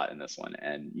 I thought, in this one.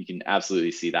 And you can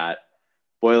absolutely see that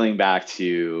boiling back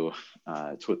to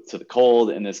the cold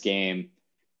in this game.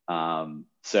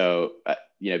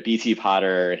 BT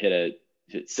Potter hit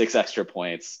 6 extra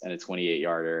points and a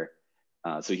 28-yarder.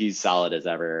 So he's solid as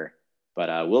ever.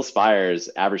 But Will Spires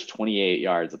averaged 28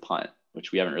 yards a punt,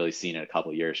 which we haven't really seen in a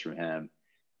couple of years from him.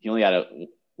 He only had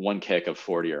one kick of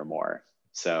 40 or more.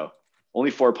 So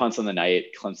only 4 punts on the night.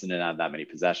 Clemson didn't have that many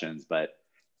possessions, but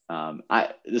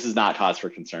this is not cause for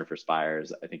concern for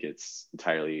Spires. I think it's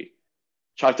entirely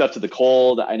chalked up to the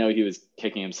cold. I know he was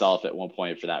kicking himself at one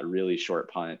point for that really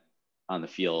short punt on the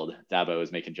field. Dabo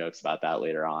was making jokes about that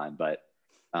later on, but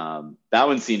that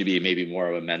one seemed to be maybe more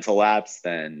of a mental lapse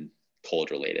than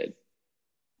cold related.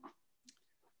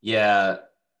 Yeah,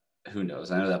 who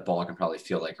knows? I know that ball can probably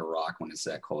feel like a rock when it's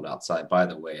that cold outside. By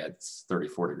the way, it's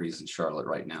 34 degrees in Charlotte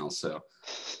right now, so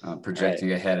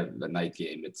projecting ahead of the night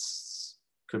game,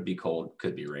 could be cold,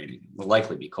 could be raining. Will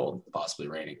likely be cold, possibly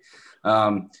raining.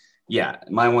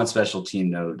 My one special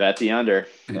team note. Bet the under.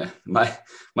 Yeah, my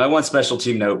one special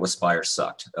team note was Spires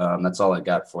sucked. That's all I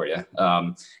got for you.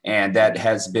 And that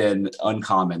has been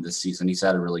uncommon this season. He's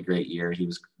had a really great year. He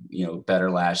was, better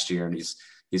last year, and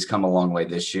he's come a long way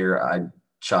this year. I'm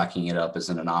chalking it up as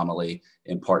an anomaly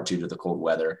in part due to the cold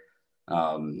weather.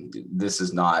 This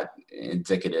is not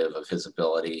indicative of his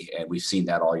ability, and we've seen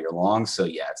that all year long. So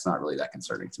yeah, it's not really that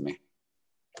concerning to me.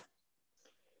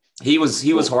 He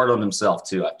was hard on himself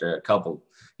too after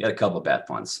he had a couple bad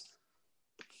punts.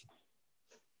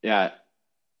 Yeah.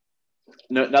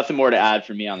 No, nothing more to add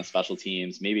for me on the special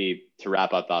teams. Maybe to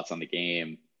wrap up thoughts on the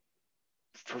game.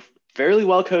 Fairly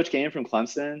well coached game from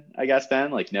Clemson, I guess,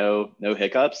 Ben. Like no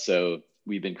hiccups. So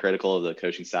we've been critical of the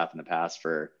coaching staff in the past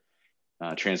for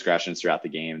transgressions throughout the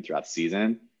game and throughout the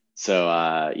season. So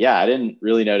I didn't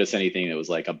really notice anything that was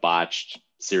like a botched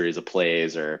series of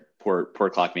plays or poor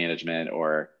clock management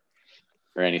or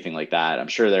anything like that. I'm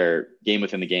sure their game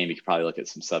within the game, you could probably look at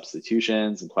some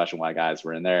substitutions and question why guys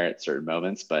were in there at certain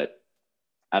moments, but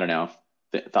I don't know.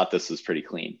 Thought this was pretty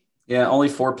clean. Yeah, only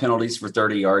 4 penalties for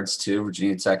 30 yards too.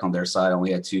 Virginia Tech on their side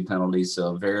only had 2 penalties,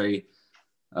 so very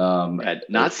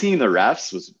not seeing the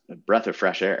refs was a breath of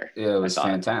fresh air. Yeah, it was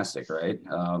fantastic, right?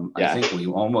 I think we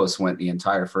almost went the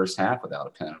entire first half without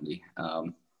a penalty. I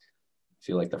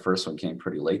feel like the first one came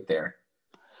pretty late there.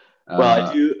 Well,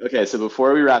 I do. Okay, so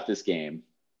before we wrap this game,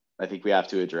 I think we have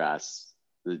to address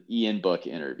the Ian Book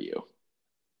interview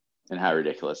and how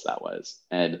ridiculous that was.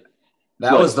 And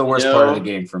That look, was the worst part of the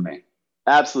game for me.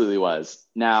 Absolutely was.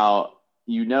 Now,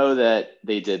 you know that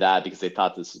they did that because they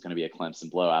thought this was going to be a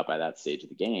Clemson blowout by that stage of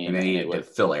the game. And they needed to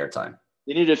fill airtime.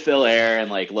 They needed to fill air.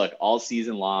 And like, look, all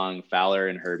season long, Fowler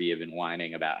and Herbie have been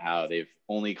whining about how they've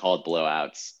only called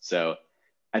blowouts. So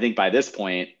I think by this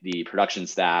point, the production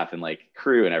staff and like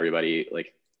crew and everybody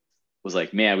like was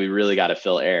like, man, we really got to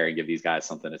fill air and give these guys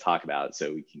something to talk about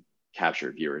so we can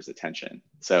capture viewers' attention.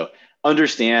 So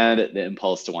understand the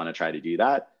impulse to want to try to do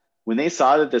that. When they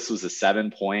saw that this was a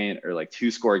 7-point or like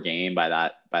 2-score game by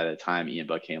the time Ian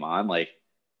Book came on, like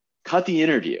cut the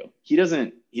interview. He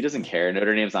doesn't care.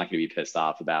 Notre Dame's not going to be pissed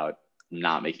off about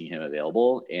not making him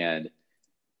available,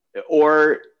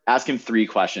 or ask him 3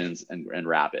 questions and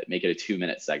wrap it. Make it a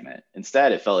 2-minute segment.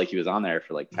 Instead, it felt like he was on there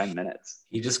for like 10 minutes.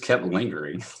 He just kept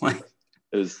lingering.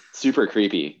 It was super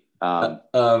creepy.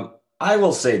 I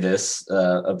will say this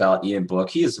about Ian Book.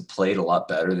 He has played a lot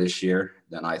better this year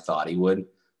than I thought he would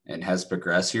and has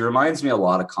progressed. He reminds me a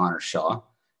lot of Connor Shaw,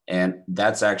 and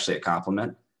that's actually a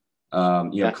compliment.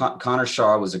 Connor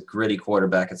Shaw was a gritty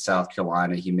quarterback at South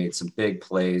Carolina. He made some big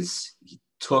plays. He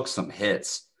took some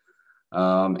hits.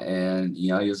 And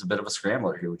he was a bit of a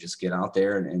scrambler. He would just get out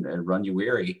there and run you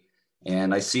weary.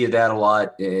 And I see that a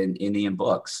lot in Ian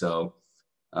Book. So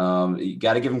you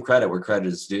got to give him credit where credit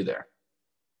is due there.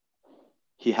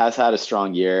 He has had a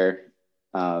strong year.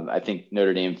 I think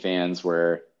Notre Dame fans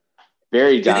were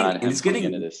very down on him coming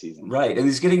into this season. Right. And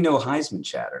he's getting no Heisman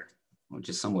chatter, which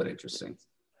is somewhat interesting.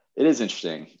 It is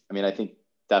interesting. I mean, I think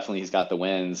definitely he's got the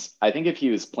wins. I think if he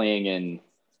was playing in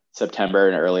September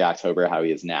and early October, how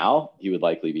he is now, he would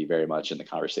likely be very much in the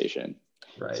conversation.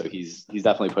 Right. So he's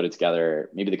definitely put it together.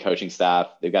 Maybe the coaching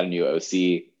staff, they've got a new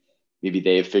OC. Maybe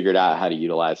they've figured out how to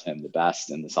utilize him the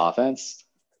best in this offense.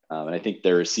 And I think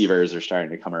their receivers are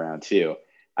starting to come around too.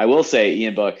 I will say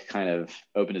Ian Book kind of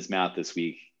opened his mouth this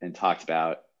week and talked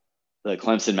about the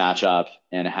Clemson matchup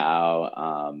and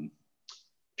how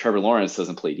Trevor Lawrence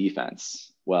doesn't play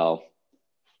defense. Well,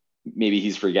 maybe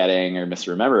he's forgetting or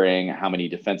misremembering how many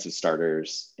defensive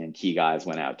starters and key guys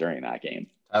went out during that game.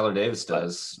 Tyler Davis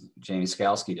does. Jamie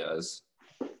Skalski does.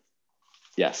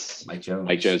 Yes. Mike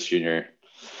Jones Jr.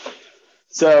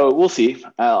 So we'll see.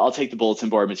 I'll take the bulletin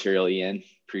board material, Ian.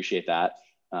 Appreciate that.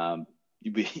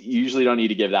 You usually don't need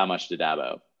to give that much to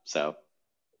Dabo. So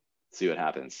see what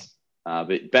happens.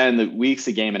 But Ben, the week's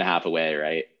a game and a half away,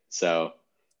 right? So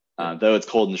though it's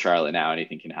cold in Charlotte now,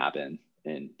 anything can happen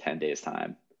in 10 days'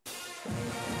 time.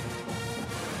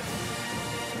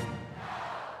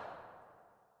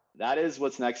 That is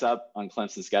what's next up on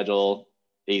Clemson's schedule.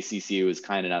 ACC was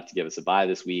kind enough to give us a bye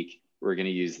this week. We're going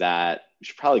to use that. We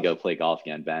should probably go play golf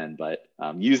again, Ben, but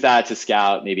use that to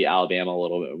scout maybe Alabama a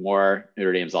little bit more.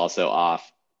 Notre Dame's also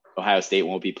off. Ohio State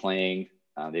won't be playing.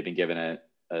 They've been given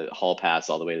a hall pass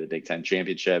all the way to the Big Ten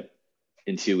Championship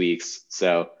in 2 weeks.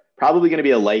 So probably going to be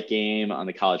a light game on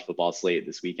the college football slate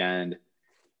this weekend.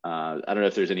 I don't know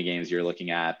if there's any games you're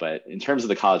looking at, but in terms of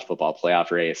the college football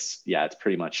playoff race, yeah, it's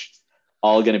pretty much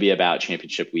all going to be about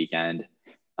championship weekend.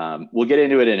 We'll get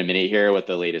into it in a minute here, what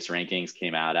the latest rankings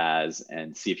came out as,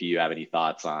 and see if you have any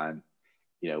thoughts on,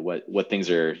 how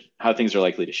things are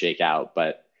likely to shake out.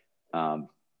 But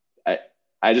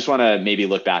I just want to maybe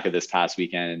look back at this past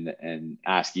weekend and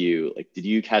ask you, did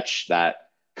you catch that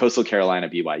Coastal Carolina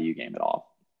BYU game at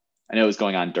all? I know it was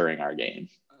going on during our game.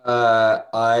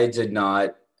 I did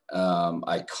not.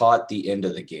 I caught the end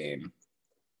of the game.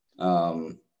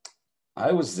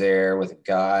 I was there with a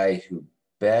guy who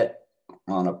bet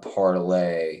on a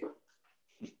parlay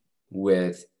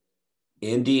with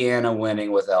Indiana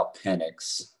winning without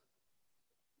Penix,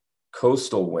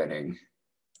 Coastal winning.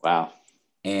 Wow.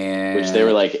 And which they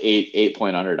were like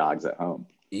 8-point underdogs at home.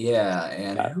 Yeah.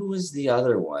 And who was the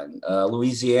other one?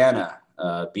 Louisiana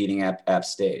beating App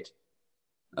State.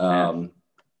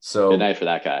 So good night for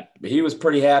that guy. He was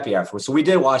pretty happy afterwards. So we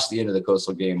did watch the end of the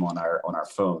Coastal game on our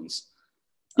phones.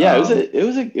 Yeah,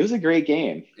 it was a great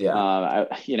game. Yeah.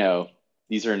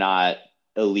 These are not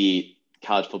elite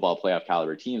college football playoff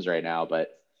caliber teams right now,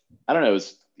 but I don't know.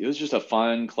 It was just a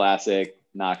fun, classic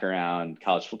knock around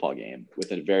college football game with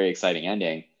a very exciting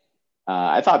ending.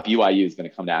 I thought BYU was going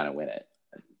to come down and win it,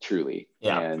 truly.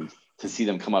 Yeah. And to see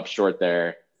them come up short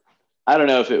there, I don't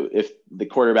know if the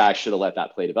quarterback should have let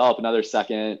that play develop another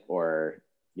second or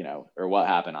what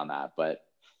happened on that, but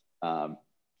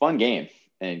fun game,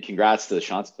 and congrats to the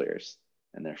Chanticleers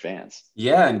and their fans.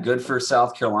 Yeah. And good for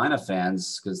South Carolina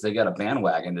fans because they got a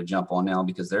bandwagon to jump on now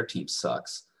because their team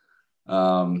sucks.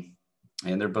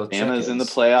 And they're both Bama's in the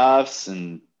check-ins. playoffs,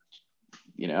 and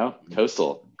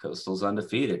Coastal's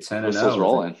undefeated, 10-0. Coastal's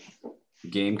rolling.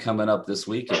 Game coming up this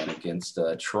weekend against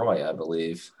Troy, I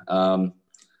believe.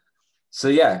 So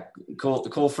yeah,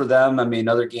 cool for them. I mean,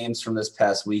 other games from this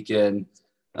past weekend,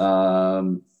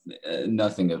 nothing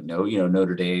of note.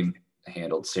 Notre Dame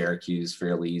handled Syracuse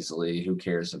fairly easily. Who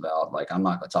cares about, I'm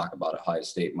not going to talk about Ohio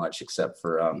State much except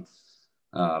for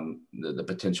the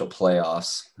potential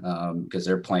playoffs because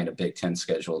they're playing a Big Ten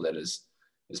schedule that is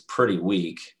pretty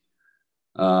weak.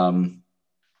 Notre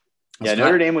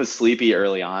Dame was sleepy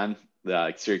early on.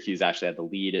 Syracuse actually had the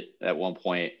lead at one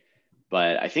point,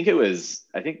 but I think.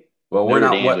 Well, we're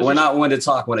not one to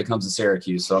talk when it comes to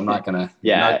Syracuse, so I'm not gonna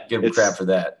not give them crap for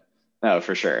that. No,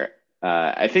 for sure.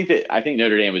 I think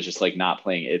Notre Dame was just not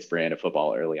playing its brand of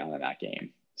football early on in that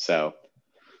game. So,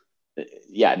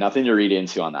 yeah, nothing to read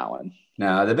into on that one.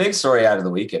 Now, the big story out of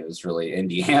the weekend was really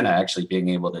Indiana actually being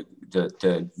able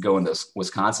to go into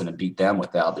Wisconsin and beat them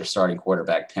without their starting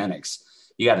quarterback Penix.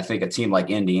 You got to think a team like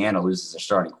Indiana loses their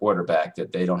starting quarterback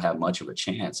that they don't have much of a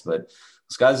chance. But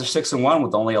those guys are 6-1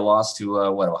 with only a loss to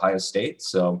Ohio State.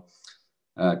 So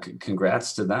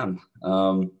congrats to them.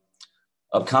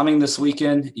 Upcoming this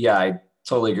weekend, yeah, I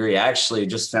totally agree. I actually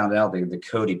just found out that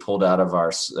Cody pulled out of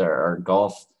our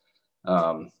golf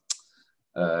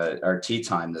our tee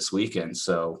time this weekend.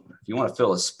 So if you want to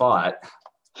fill a spot,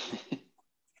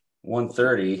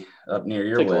 1:30 up near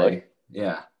your way.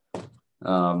 Yeah.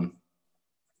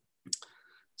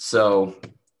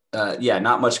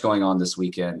 Not much going on this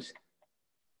weekend.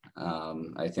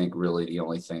 I think really the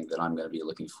only thing that I'm going to be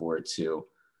looking forward to,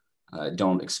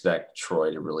 don't expect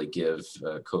Troy to really give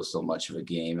Coastal much of a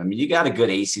game. I mean, you got a good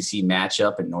ACC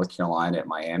matchup in North Carolina at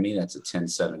Miami. That's a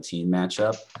 10-17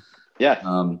 matchup.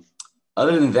 Yeah.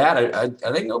 Other than that, I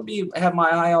think I'll have my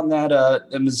eye on that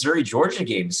Missouri-Georgia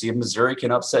game to see if Missouri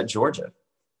can upset Georgia.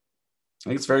 I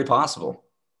think it's very possible.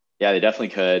 Yeah, they definitely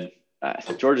could.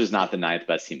 Georgia's not the 9th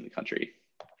best team in the country.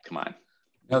 Come on.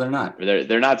 No, they're not.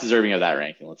 They're not deserving of that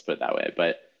ranking. Let's put it that way.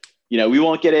 But, we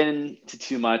won't get into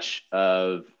too much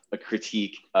of a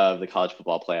critique of the college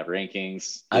football playoff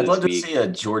rankings. I'd love to see a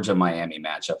Georgia-Miami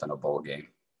matchup in a bowl game.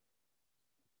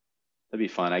 That'd be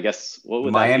fun. I guess what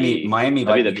would Miami? that be? Miami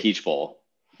might be the Peach Bowl.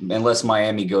 Unless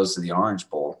Miami goes to the Orange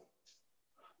Bowl.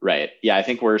 Right. Yeah, I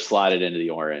think we're slotted into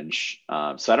the Orange.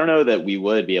 So I don't know that we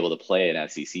would be able to play an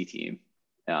SEC team.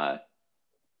 It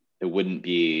wouldn't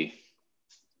be.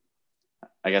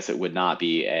 I guess it would not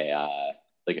be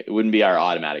it wouldn't be our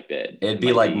automatic bid. It'd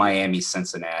be like Miami,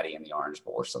 Cincinnati in the Orange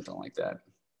Bowl or something like that.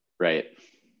 Right.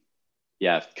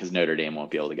 Yeah, because Notre Dame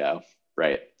won't be able to go.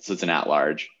 Right. So it's an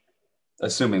at-large.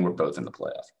 Assuming we're both in the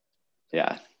playoff.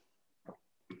 Yeah.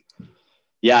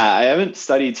 Yeah, I haven't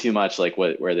studied too much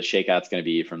where the shakeout's going to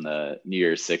be from the New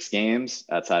Year's 6 games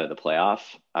outside of the playoff.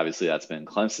 Obviously, that's been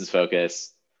Clemson's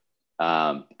focus.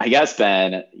 I guess,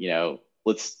 Ben,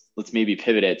 let's maybe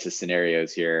pivot it to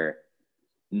scenarios here.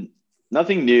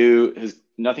 Nothing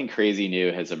crazy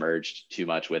new has emerged too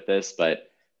much with this,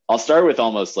 but I'll start with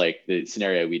almost the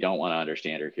scenario we don't want to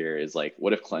understand here is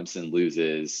what if Clemson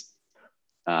loses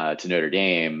to Notre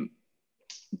Dame?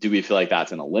 Do we feel like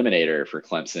that's an eliminator for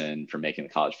Clemson from making the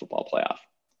college football playoff?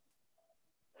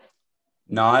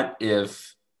 Not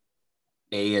if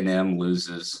A&M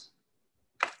loses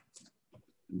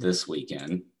this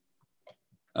weekend.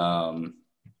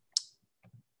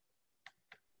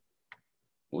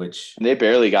 Which they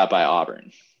barely got by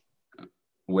Auburn.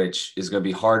 Which is going to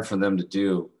be hard for them to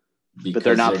do. But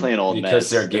they're not playing Ole Miss. Because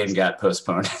their game got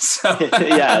postponed. So.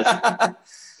 Yeah, I was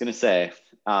going to say.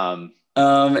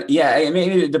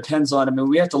 It depends on.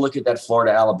 We have to look at that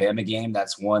Florida-Alabama game.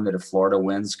 That's one that if Florida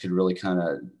wins could really kind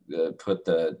of put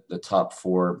the top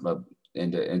 4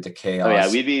 into chaos. Oh yeah,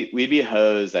 we'd be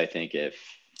hosed. I think if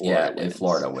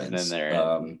Florida wins,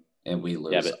 then and we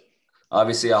lose. Yeah, but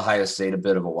obviously Ohio State a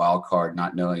bit of a wild card,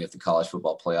 not knowing if the College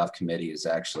Football Playoff Committee is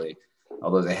actually,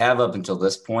 although they have up until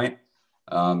this point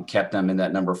kept them in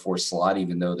that number 4 slot,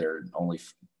 even though they're only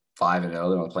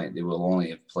 5-0. They will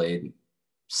only have played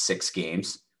 6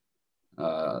 games,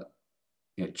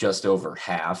 just over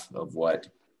half of what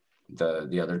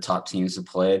the other top teams have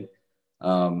played.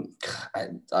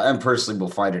 I personally will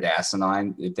find it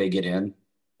asinine if they get in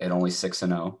at only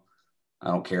 6-0. I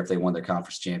don't care if they won their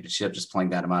conference championship. Just playing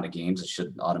that amount of games, it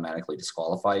should automatically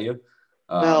disqualify you.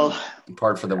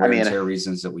 Apart from the wear and tear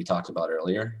reasons that we talked about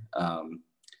earlier.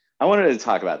 I wanted to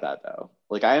talk about that though.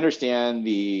 I understand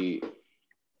the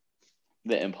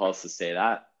impulse to say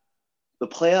that. The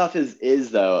playoff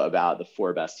is though about the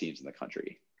 4 best teams in the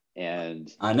country.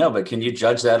 And I know, but can you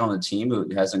judge that on a team who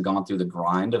hasn't gone through the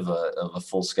grind of a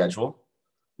full schedule?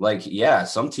 Like, yeah,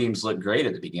 some teams look great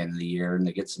at the beginning of the year and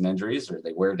they get some injuries or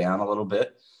they wear down a little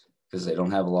bit because they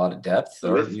don't have a lot of depth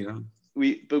or,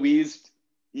 we used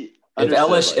if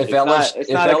understood. LSU, Like,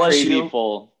 it's not a crazy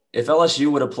full. If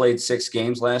LSU would have played 6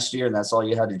 games last year and that's all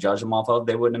you had to judge them off of,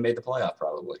 they wouldn't have made the playoff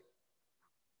probably.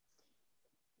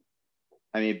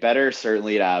 I mean, better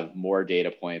certainly to have more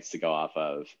data points to go off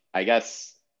of. I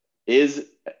guess is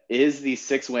the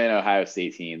 6-win Ohio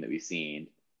State team that we've seen,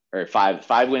 or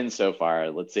five wins so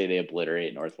far. Let's say they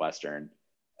obliterate Northwestern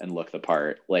and look the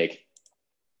part. Like,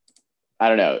 I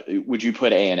don't know. Would you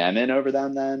put A&M in over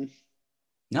them then?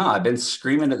 No, I've been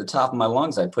screaming at the top of my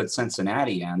lungs. I put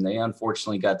Cincinnati in. They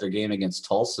unfortunately got their game against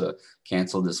Tulsa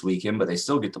canceled this weekend, but they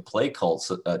still get to play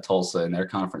Tulsa in their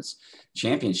conference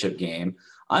championship game.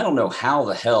 I don't know how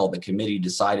the hell the committee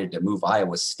decided to move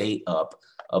Iowa State up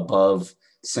above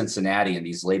Cincinnati in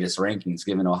these latest rankings,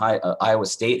 given Iowa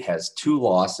State has 2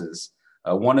 losses,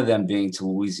 one of them being to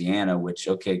Louisiana, which,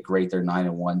 okay, great, they're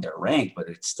 9-1, they're ranked, but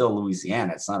it's still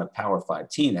Louisiana. It's not a Power 5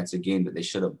 team. That's a game that they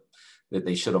should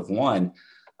have won.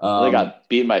 They got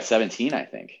beaten by 17, I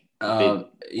think.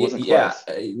 Wasn't close.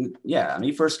 Yeah. I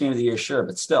mean, first game of the year, sure,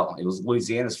 but still, it was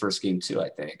Louisiana's first game too, I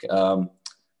think.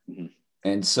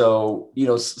 And so,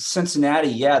 Cincinnati,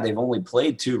 yeah, they've only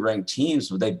played 2 ranked teams,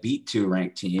 but they beat 2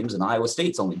 ranked teams, and Iowa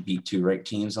State's only beat 2 ranked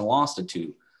teams and lost to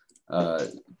 2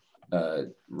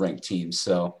 ranked teams.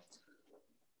 So,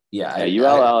 yeah,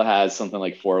 ULL has something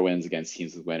like 4 wins against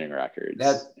teams with winning records.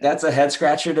 That's a head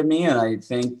scratcher to me, and I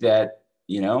think that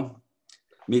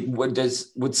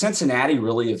would Cincinnati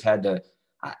really have had to?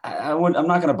 I'm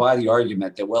not going to buy the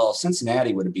argument that, well, if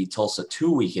Cincinnati would have beat Tulsa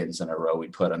 2 weekends in a row,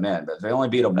 we'd put them in. But if they only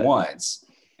beat them once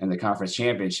in the conference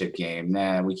championship game,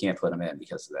 we can't put them in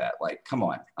because of that. Like, come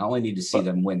on. I only need to see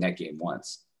them win that game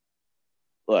once.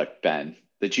 Look, Ben,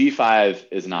 the G5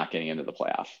 is not getting into the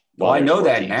playoff. Well, I know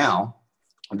that now.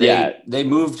 They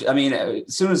moved. I mean,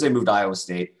 as soon as they moved Iowa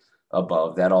State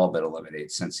above, that all but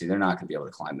eliminates Cincy. They're not going to be able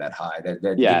to climb that high. That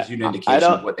gives you an indication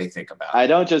of what they think about. I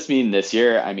don't just mean this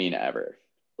year. I mean ever.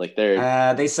 Like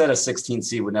they said a 16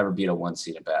 seed would never beat a 1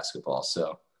 seed in basketball.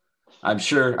 So I'm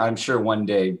sure one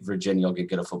day Virginia will get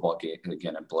good at football game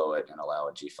again and blow it and allow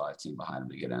a G5 team behind them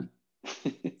to get in.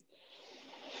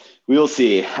 We will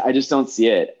see. I just don't see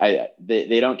it.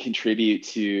 They don't contribute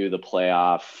to the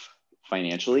playoff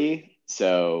financially.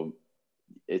 So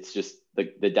it's just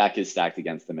the deck is stacked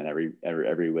against them in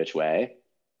every which way.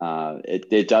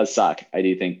 It does suck. I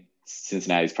do think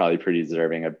Cincinnati's probably pretty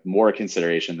deserving of more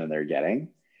consideration than they're getting.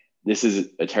 This is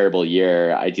a terrible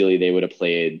year. Ideally, they would have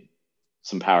played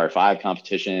some Power 5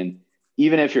 competition.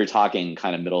 Even if you're talking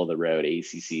kind of middle of the road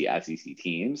ACC, SEC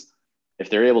teams,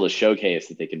 if they're able to showcase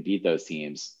that they can beat those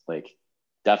teams, like,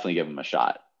 definitely give them a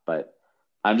shot. But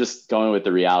I'm just going with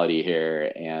the reality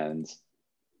here, and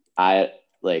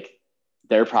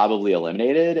they're probably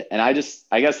eliminated. And I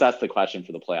guess that's the question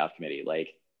for the playoff committee.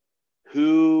 Like,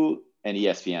 who, and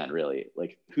ESPN really,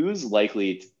 like, who's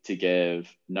likely to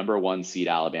give number 1 seed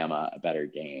Alabama a better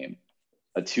game?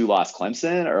 A 2-loss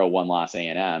Clemson or a 1-loss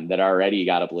A&M that already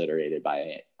got obliterated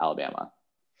by Alabama?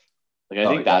 Like, I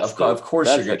think that's of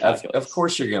course you're going to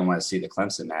want to see the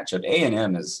Clemson matchup.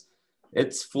 A&M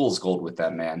it's fool's gold with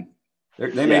them, man.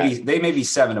 They may be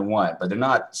 7-1, but they're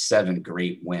not 7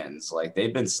 great wins. Like,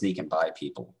 they've been sneaking by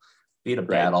people. Beat a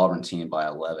bad Auburn team by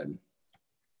 11.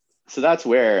 So that's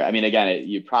where, I mean, again,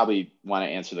 you probably want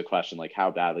to answer the question, like,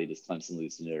 how badly does Clemson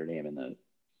lose to Notre Dame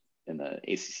in the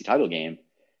ACC title game?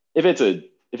 If it's a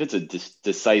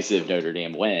decisive Notre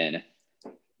Dame win,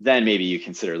 then maybe you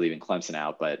consider leaving Clemson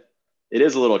out. But it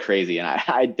is a little crazy, and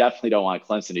I definitely don't want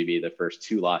Clemson to be the first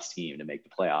 2-loss team to make the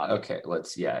playoff. Okay,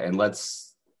 let's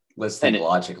think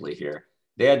logically here.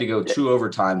 They had to go 2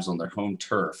 overtimes on their home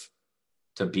turf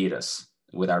to beat us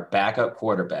with our backup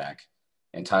quarterback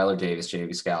and Tyler Davis,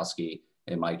 Jamie Skowski,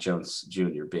 and Mike Jones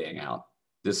Jr. being out.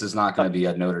 This is not going to be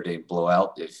a Notre Dame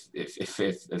blowout.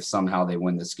 If somehow they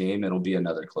win this game, it'll be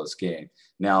another close game.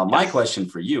 Now, my question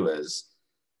for you is,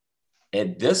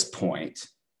 at this point,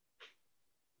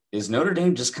 is Notre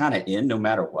Dame just kind of in no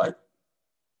matter what?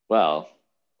 Well,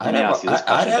 I'd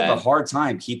have a hard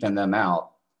time keeping them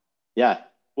out. Yeah.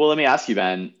 Well, let me ask you,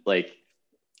 Ben, like,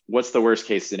 what's the worst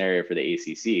case scenario for the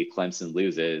ACC? Clemson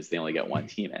loses, they only get 1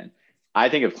 team in. I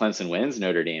think if Clemson wins,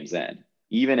 Notre Dame's in,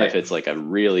 even if it's like a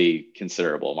really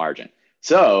considerable margin.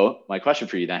 So my question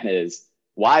for you then is,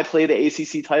 why play the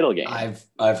ACC title game? I've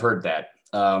heard that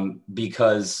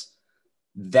because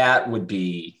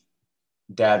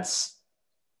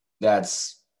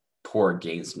that's poor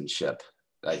gamesmanship,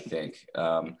 I think.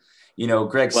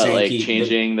 Greg Sankey, like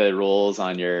changing the rules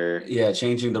on your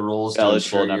changing the rules eligible to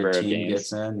ensure number your of team games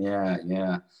gets in.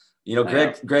 Yeah.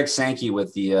 Greg Sankey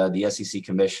with the SEC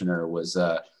commissioner was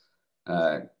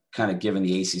kind of giving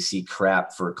the ACC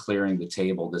crap for clearing the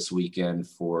table this weekend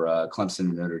for Clemson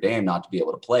and Notre Dame not to be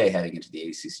able to play heading into the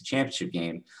ACC championship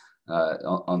game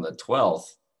on the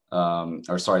 12th, the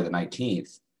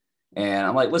 19th. And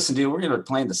I'm like, listen, dude, we're going to be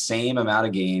playing the same amount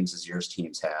of games as your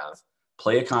teams have.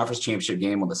 Play a conference championship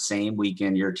game on the same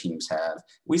weekend your teams have.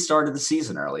 We started the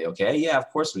season early, okay? Yeah, of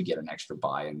course we get an extra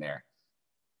bye in there.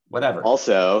 Whatever.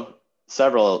 Also,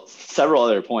 several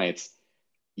other points.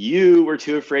 You were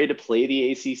too afraid to play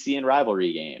the ACC in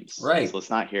rivalry games. Right. So let's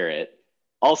not hear it.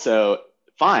 Also,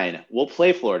 fine, we'll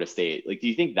play Florida State. Like, do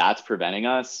you think that's preventing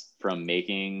us from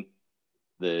making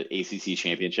the ACC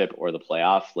championship or the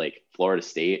playoff, like Florida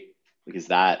State? Because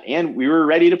and we were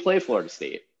ready to play Florida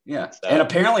State. Yeah. So, and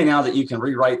apparently now that you can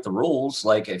rewrite the rules,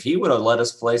 like if he would have let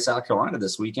us play South Carolina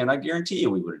this weekend, I guarantee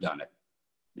you we would have done it.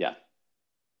 Yeah.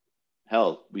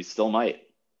 Hell, we still might.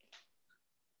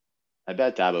 I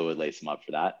bet Dabo would lace him up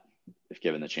for that if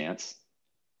given the chance.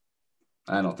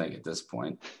 I don't think at this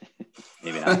point.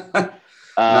 Maybe not.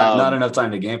 Not enough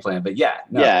time to game plan, but yeah.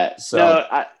 I'm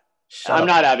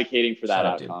not advocating for that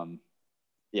outcome. Dude.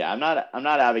 Yeah, I'm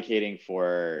not advocating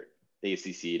for the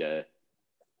ACC to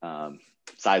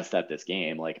sidestep this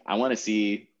game. Like, I want to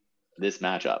see this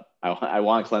matchup. I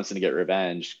want Clemson to get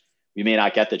revenge. We may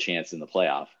not get the chance in the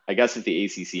playoff. I guess if the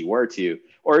ACC were to,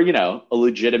 or, a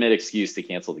legitimate excuse to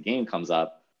cancel the game comes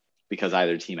up because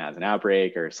either team has an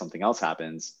outbreak or something else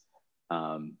happens.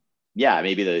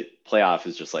 Maybe the playoff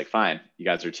is just like, fine, you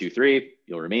guys are 2-3.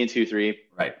 You'll remain 2-3.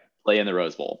 Right. Play in the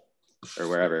Rose Bowl or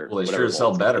wherever. Well, they sure as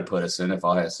hell better put us in if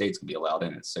Ohio State's going to be allowed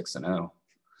in at 6-0.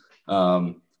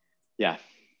 Yeah. I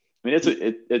mean,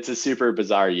 it's a super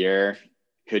bizarre year.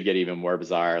 Could get even more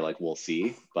bizarre. Like, we'll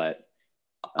see. But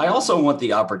I also want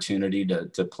the opportunity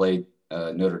to play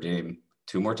Notre Dame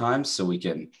 2 more times so we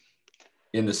can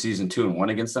end the season 2-1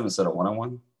 against them instead of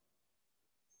 1-1.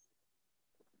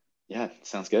 Yeah,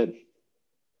 sounds good.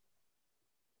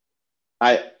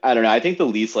 I don't know. I think the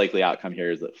least likely outcome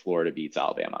here is that Florida beats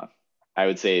Alabama. I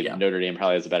would say Notre Dame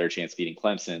probably has a better chance beating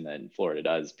Clemson than Florida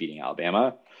does beating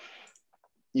Alabama.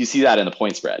 You see that in the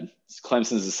point spread.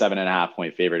 Clemson's a 7.5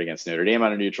 point favorite against Notre Dame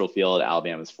on a neutral field.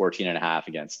 Alabama's 14.5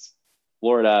 against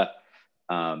Florida.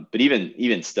 But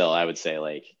even still, I would say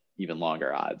like even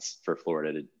longer odds for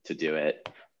Florida to do it.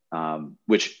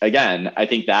 Which again, I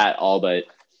think that all but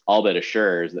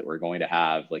assures that we're going to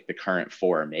have like the current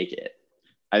 4 make it.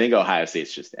 I think Ohio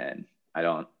State's just in. I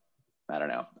don't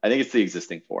know. I think it's the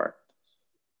existing 4.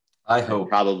 I hope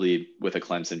probably with a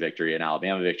Clemson victory, an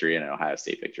Alabama victory, and an Ohio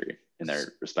State victory in their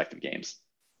respective games.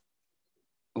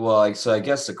 Well, so I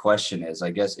guess the question is,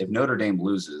 if Notre Dame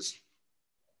loses,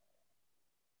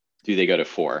 do they go to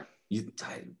 4?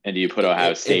 And do you put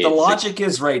Ohio State? If the logic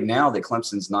is right now that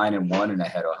Clemson's 9-1 and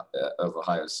ahead of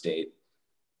Ohio State,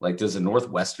 like, does a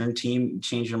Northwestern team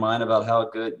change your mind about how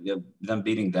good them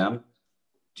beating them?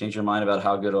 Change your mind about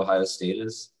how good Ohio State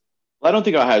is? Well, I don't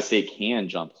think Ohio State can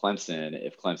jump Clemson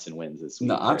if Clemson wins this week.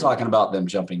 No, I'm talking about them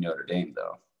jumping Notre Dame,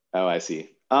 though. Oh, I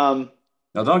see. Now,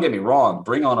 don't get me wrong.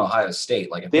 Bring on Ohio State.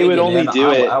 Like, if they would only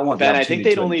do it. Ben, I think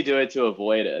they'd only do it to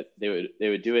avoid it. They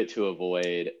would do it to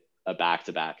avoid a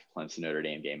back-to-back Clemson Notre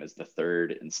Dame game as the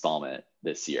 3rd installment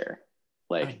this year.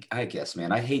 Like, I guess,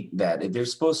 man, I hate that. They're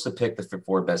supposed to pick the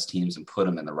 4 best teams and put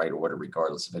them in the right order,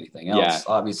 regardless of anything else. Yeah.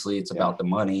 Obviously, it's about the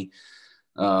money.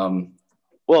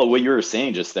 Well, what you were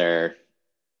saying just there,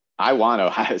 I want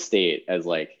Ohio State as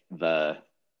I'd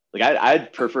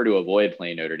prefer to avoid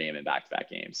playing Notre Dame in back-to-back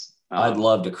games. I'd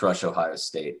love to crush Ohio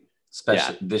State,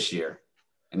 especially this year.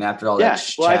 And after all that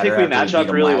chatter, I think we match up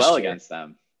really well against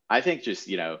them. I think just,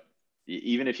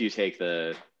 even if you take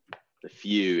the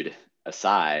feud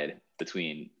aside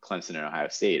between Clemson and Ohio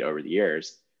State over the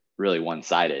years, really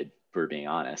one-sided, if we're being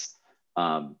honest.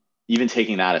 Even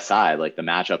taking that aside, like the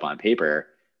matchup on paper,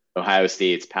 Ohio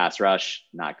State's pass rush,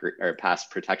 not great, or pass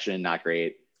protection, not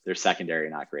great. Their secondary,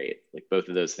 not great. Like, both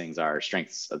of those things are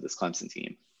strengths of this Clemson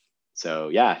team. So,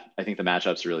 yeah, I think the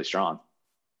matchup's really strong.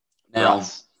 Now,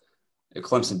 if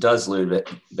Clemson does lose it,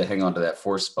 they hang on to that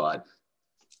 4th spot.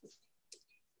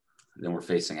 Then we're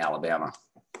facing Alabama.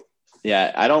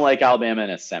 Yeah, I don't like Alabama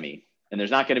in a semi. And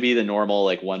there's not going to be the normal,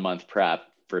 1 month prep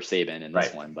for Saban in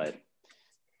this one. But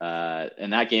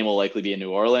and that game will likely be in New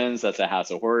Orleans. That's a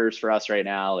house of horrors for us right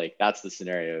now. Like, that's the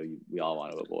scenario we all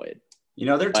want to avoid.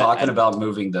 They're talking about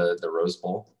moving the Rose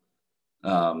Bowl,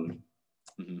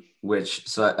 which,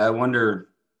 so I wonder,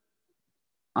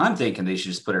 I'm thinking they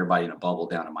should just put everybody in a bubble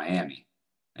down in Miami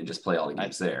and just play all the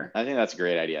games there. I think that's a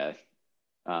great idea.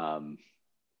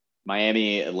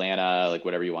 Miami, Atlanta,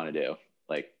 whatever you want to do.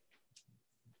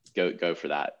 go for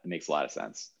that. It makes a lot of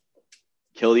sense.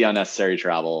 Kill the unnecessary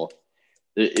travel.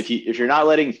 If you're not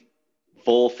letting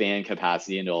full fan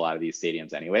capacity into a lot of these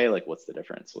stadiums anyway, like what's the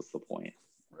difference? What's the point?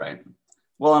 Right.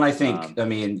 Well, and I think, I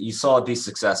mean, you saw it be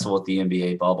successful with the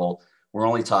NBA bubble. We're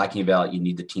only talking about you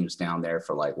need the teams down there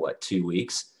for like, 2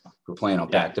 weeks? We're playing on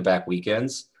back-to-back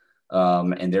weekends.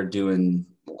 And they're doing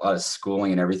a lot of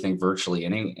schooling and everything virtually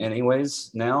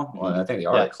anyways now. Well, I think they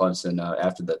are at Clemson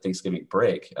after the Thanksgiving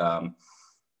break. Or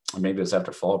maybe it was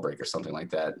after fall break or something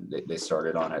like that. They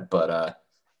started on it. But,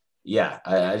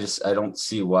 I don't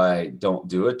see why don't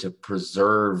do it to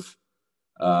preserve,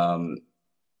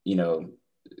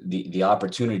 the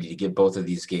opportunity to get both of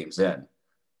these games in.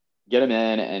 Get them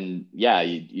in, and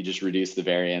you just reduce the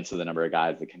variance of the number of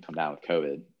guys that can come down with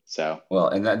COVID. So well,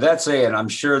 and that's and I'm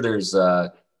sure there's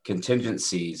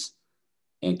contingencies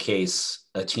in case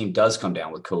a team does come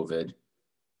down with COVID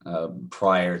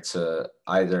prior to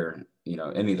either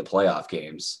any of the playoff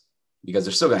games, because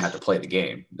they're still going to have to play the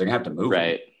game. They're going to have to move.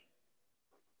 Right.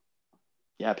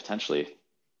 Yeah, potentially.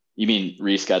 You mean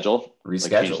reschedule? Like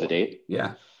change the date?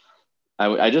 Yeah.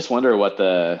 I just wonder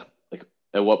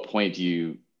at what point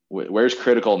where's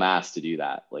critical mass to do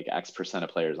that? Like X% of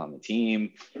players on the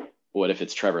team. What if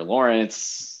it's Trevor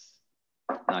Lawrence?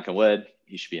 Knock on wood,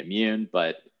 he should be immune.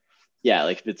 But yeah,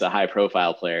 like if it's a high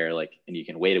profile player, and you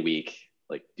can wait a week,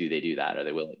 do they do that? Are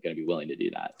they going to be willing to do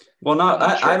that? Well,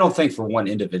 I don't think for one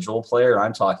individual player.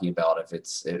 I'm talking about if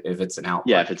it's an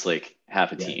outbreak. Yeah, if it's like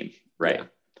half a team, right?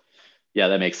 Yeah,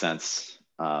 that makes sense.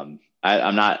 I'm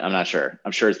not sure.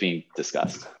 I'm sure it's being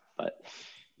discussed, but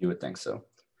you would think so.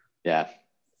 Yeah.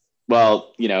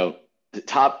 Well, the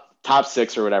top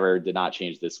six or whatever did not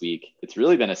change this week. It's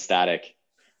really been a static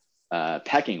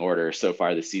pecking order so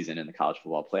far this season in the college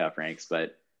football playoff ranks,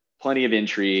 but plenty of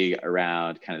intrigue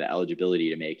around kind of the eligibility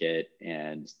to make it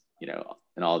and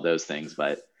all of those things.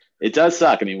 But it does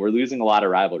suck. I mean, we're losing a lot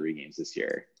of rivalry games this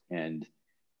year, and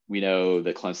we know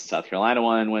the Clemson, South Carolina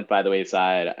one went by the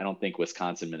wayside. I don't think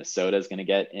Wisconsin, Minnesota is going to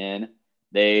get in.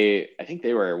 I think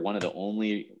they were one of the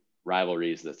only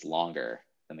rivalries that's longer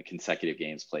than the consecutive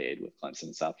games played with Clemson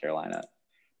and South Carolina.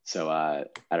 So I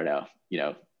don't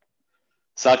know,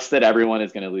 sucks that everyone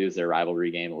is going to lose their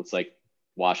rivalry game. It looks like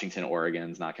Washington,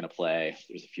 Oregon's not going to play.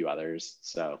 There's a few others.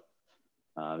 So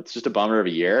it's just a bummer of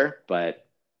a year, but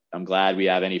I'm glad we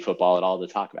have any football at all to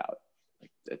talk about.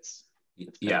 It's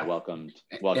been a welcome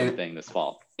thing this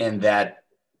fall. And that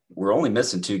we're only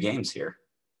missing 2 games here.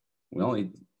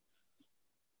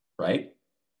 Right?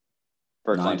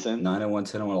 For Clemson?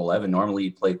 9-1, 10-1, 11. Normally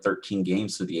you play 13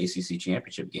 games to the ACC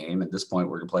championship game. At this point,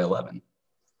 we're going to play 11.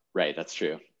 Right. That's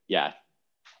true. Yeah.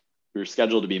 We were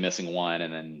scheduled to be missing 1,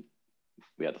 and then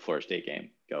we had the Florida State game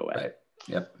go away. Right.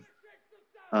 Yep.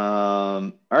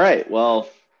 All right. Well,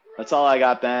 that's all I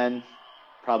got, Ben.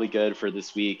 Probably good for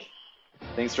this week.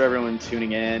 Thanks for everyone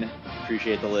tuning in.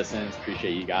 Appreciate the listens.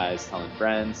 Appreciate you guys telling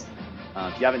friends.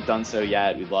 If you haven't done so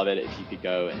yet, we'd love it if you could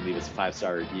go and leave us a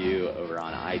 5-star review over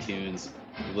on iTunes.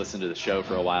 If you've listened to the show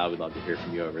for a while, we'd love to hear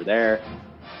from you over there.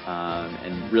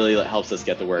 And really it helps us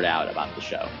get the word out about the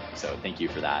show. So thank you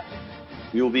for that.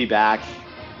 We will be back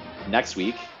next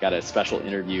week. Got a special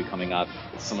interview coming up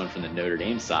with someone from the Notre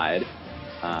Dame side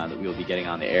that we will be getting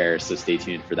on the air. So stay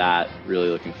tuned for that. Really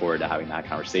looking forward to having that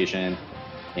conversation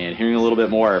and hearing a little bit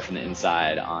more from the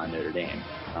inside on Notre Dame.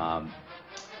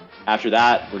 After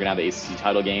that, we're going to have the ACC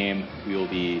title game. We will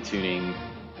be tuning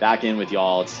back in with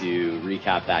y'all to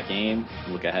recap that game,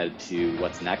 look ahead to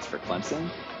what's next for Clemson,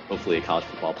 hopefully a college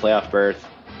football playoff berth,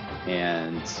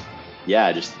 and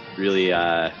just really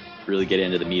get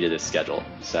into the meat of this schedule.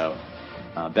 So,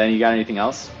 Ben, you got anything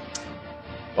else?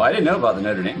 Well, I didn't know about the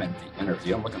Notre Dame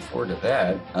interview. I'm looking forward to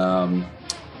that.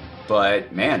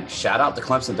 But, man, shout out to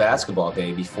Clemson basketball,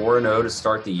 baby. 4-0 to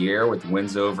start the year with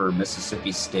wins over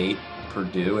Mississippi State,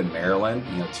 Purdue, and Maryland.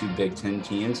 2 Big Ten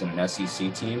teams and an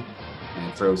SEC team.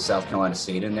 And throw South Carolina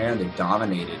State in there. And they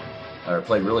dominated or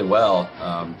played really well,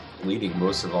 leading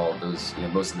most of all of those,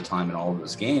 most of the time in all of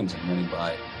those games and winning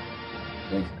by, I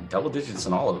think, double digits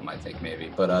in all of them, I think,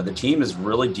 maybe. But the team is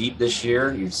really deep this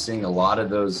year. You're seeing a lot of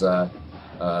those,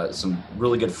 some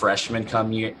really good freshmen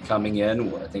coming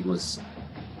in. I think it was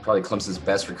probably Clemson's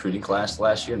best recruiting class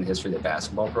last year in the history of the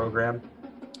basketball program,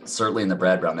 certainly in the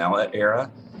Brad Brownell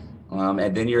era.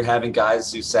 And then you're having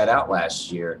guys who sat out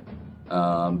last year.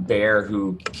 Bear,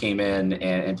 who came in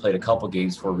and played a couple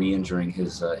games before re-injuring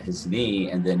his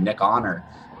knee, and then Nick Honor,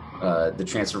 the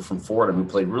transfer from Fordham, who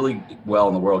played really well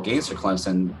in the World Games for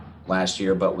Clemson last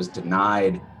year, but was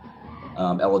denied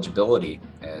eligibility.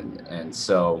 And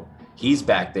so he's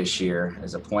back this year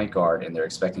as a point guard, and they're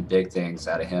expecting big things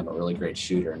out of him, a really great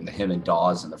shooter. And him and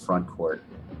Dawes in the front court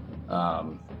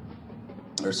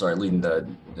leading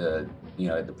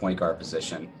at the point guard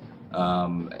position,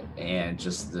 and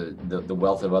just the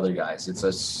wealth of other guys. It's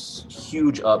a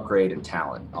huge upgrade in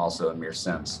talent. Also, Amir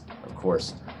Sims, of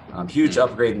course, huge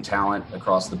upgrade in talent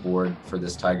across the board for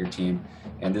this Tiger team,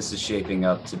 and this is shaping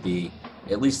up to be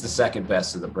at least the second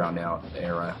best of the Brownell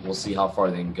era. We'll see how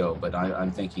far they can go, but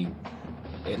I'm thinking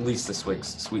at least the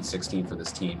Sweet 16 for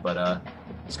this team. But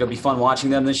it's going to be fun watching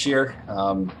them this year,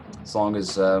 as long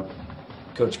as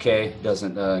Coach K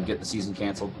doesn't get the season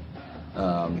canceled.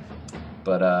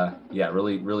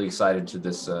 Really, really excited to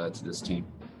this team.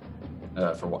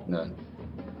 Looking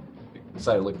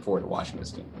forward to watching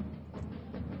this team.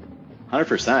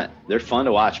 100%. They're fun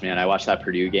to watch, man. I watched that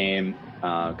Purdue game,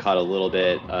 caught a little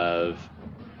bit of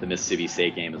the Mississippi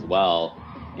State game as well,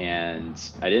 and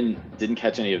I didn't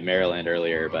catch any of Maryland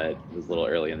earlier, but it was a little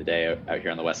early in the day out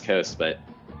here on the West Coast. But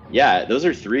yeah, those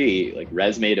are 3 like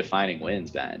resume defining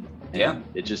wins, Ben. And yeah,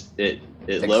 it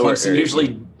lowers. Clemson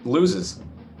usually loses.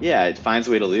 Yeah, it finds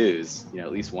a way to lose,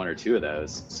 at least 1 or 2 of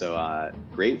those. So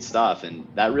great stuff, and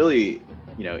that really,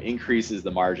 increases the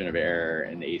margin of error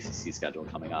in the ACC schedule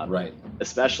coming up. Right.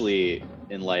 Especially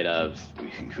in light of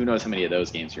who knows how many of those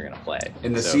games you're going to play.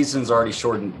 And the season's already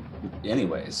shortened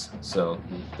anyways, so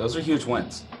those are huge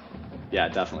wins. Yeah,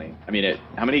 definitely. I mean,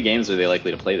 how many games are they likely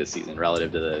to play this season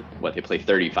relative to what they play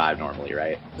 35 normally,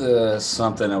 right?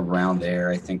 Something around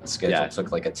there. I think the schedule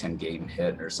took like a 10-game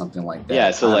hit or something like that. Yeah,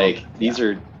 so these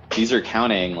are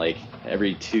counting like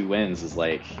every 2 wins is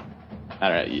like, I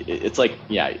don't know. It's like,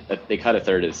 they cut a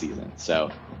third of the season.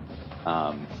 So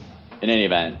in any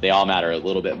event, they all matter a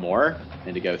little bit more.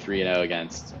 And to go 3-0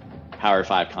 against Power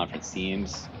 5 conference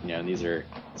teams, and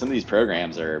some of these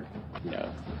programs are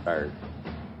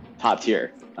top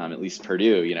tier. At least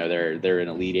Purdue, they're an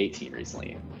Elite 8 team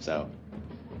recently. So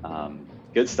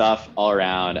good stuff all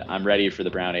around. I'm ready for the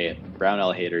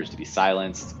Brownell haters to be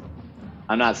silenced.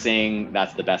 I'm not saying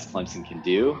that's the best Clemson can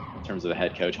do in terms of a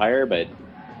head coach hire, but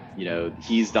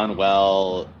he's done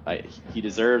well. He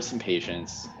deserves some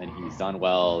patience, and he's done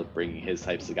well bringing his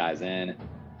types of guys in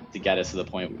to get us to the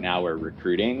point now where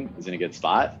recruiting is in a good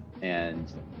spot.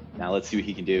 And now let's see what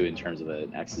he can do in terms of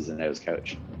an X's and O's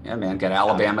coach. Yeah, man. Got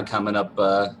Alabama coming up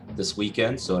this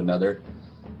weekend, so another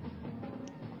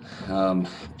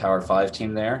Power 5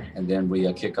 team there. And then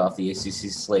we kick off the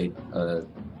ACC slate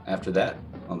after that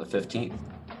on the 15th.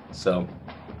 So,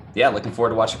 yeah, looking forward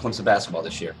to watching Clemson basketball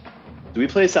this year. Do we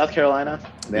play South Carolina?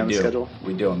 Are they on the schedule?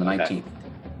 We do on the 19th. Okay.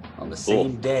 On the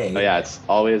same day. Oh, yeah, it's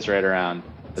always right around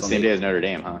the same day as Notre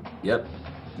Dame, huh? Yep.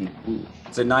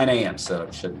 It's at 9 a.m., so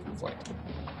it shouldn't conflict.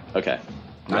 Okay.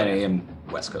 9 a.m.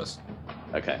 West Coast.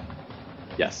 Okay.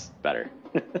 Yes, better.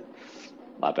 A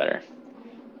lot better.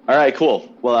 All right,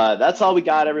 cool. Well, that's all we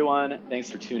got, everyone.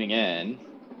 Thanks for tuning in.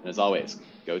 And as always,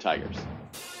 go Tigers.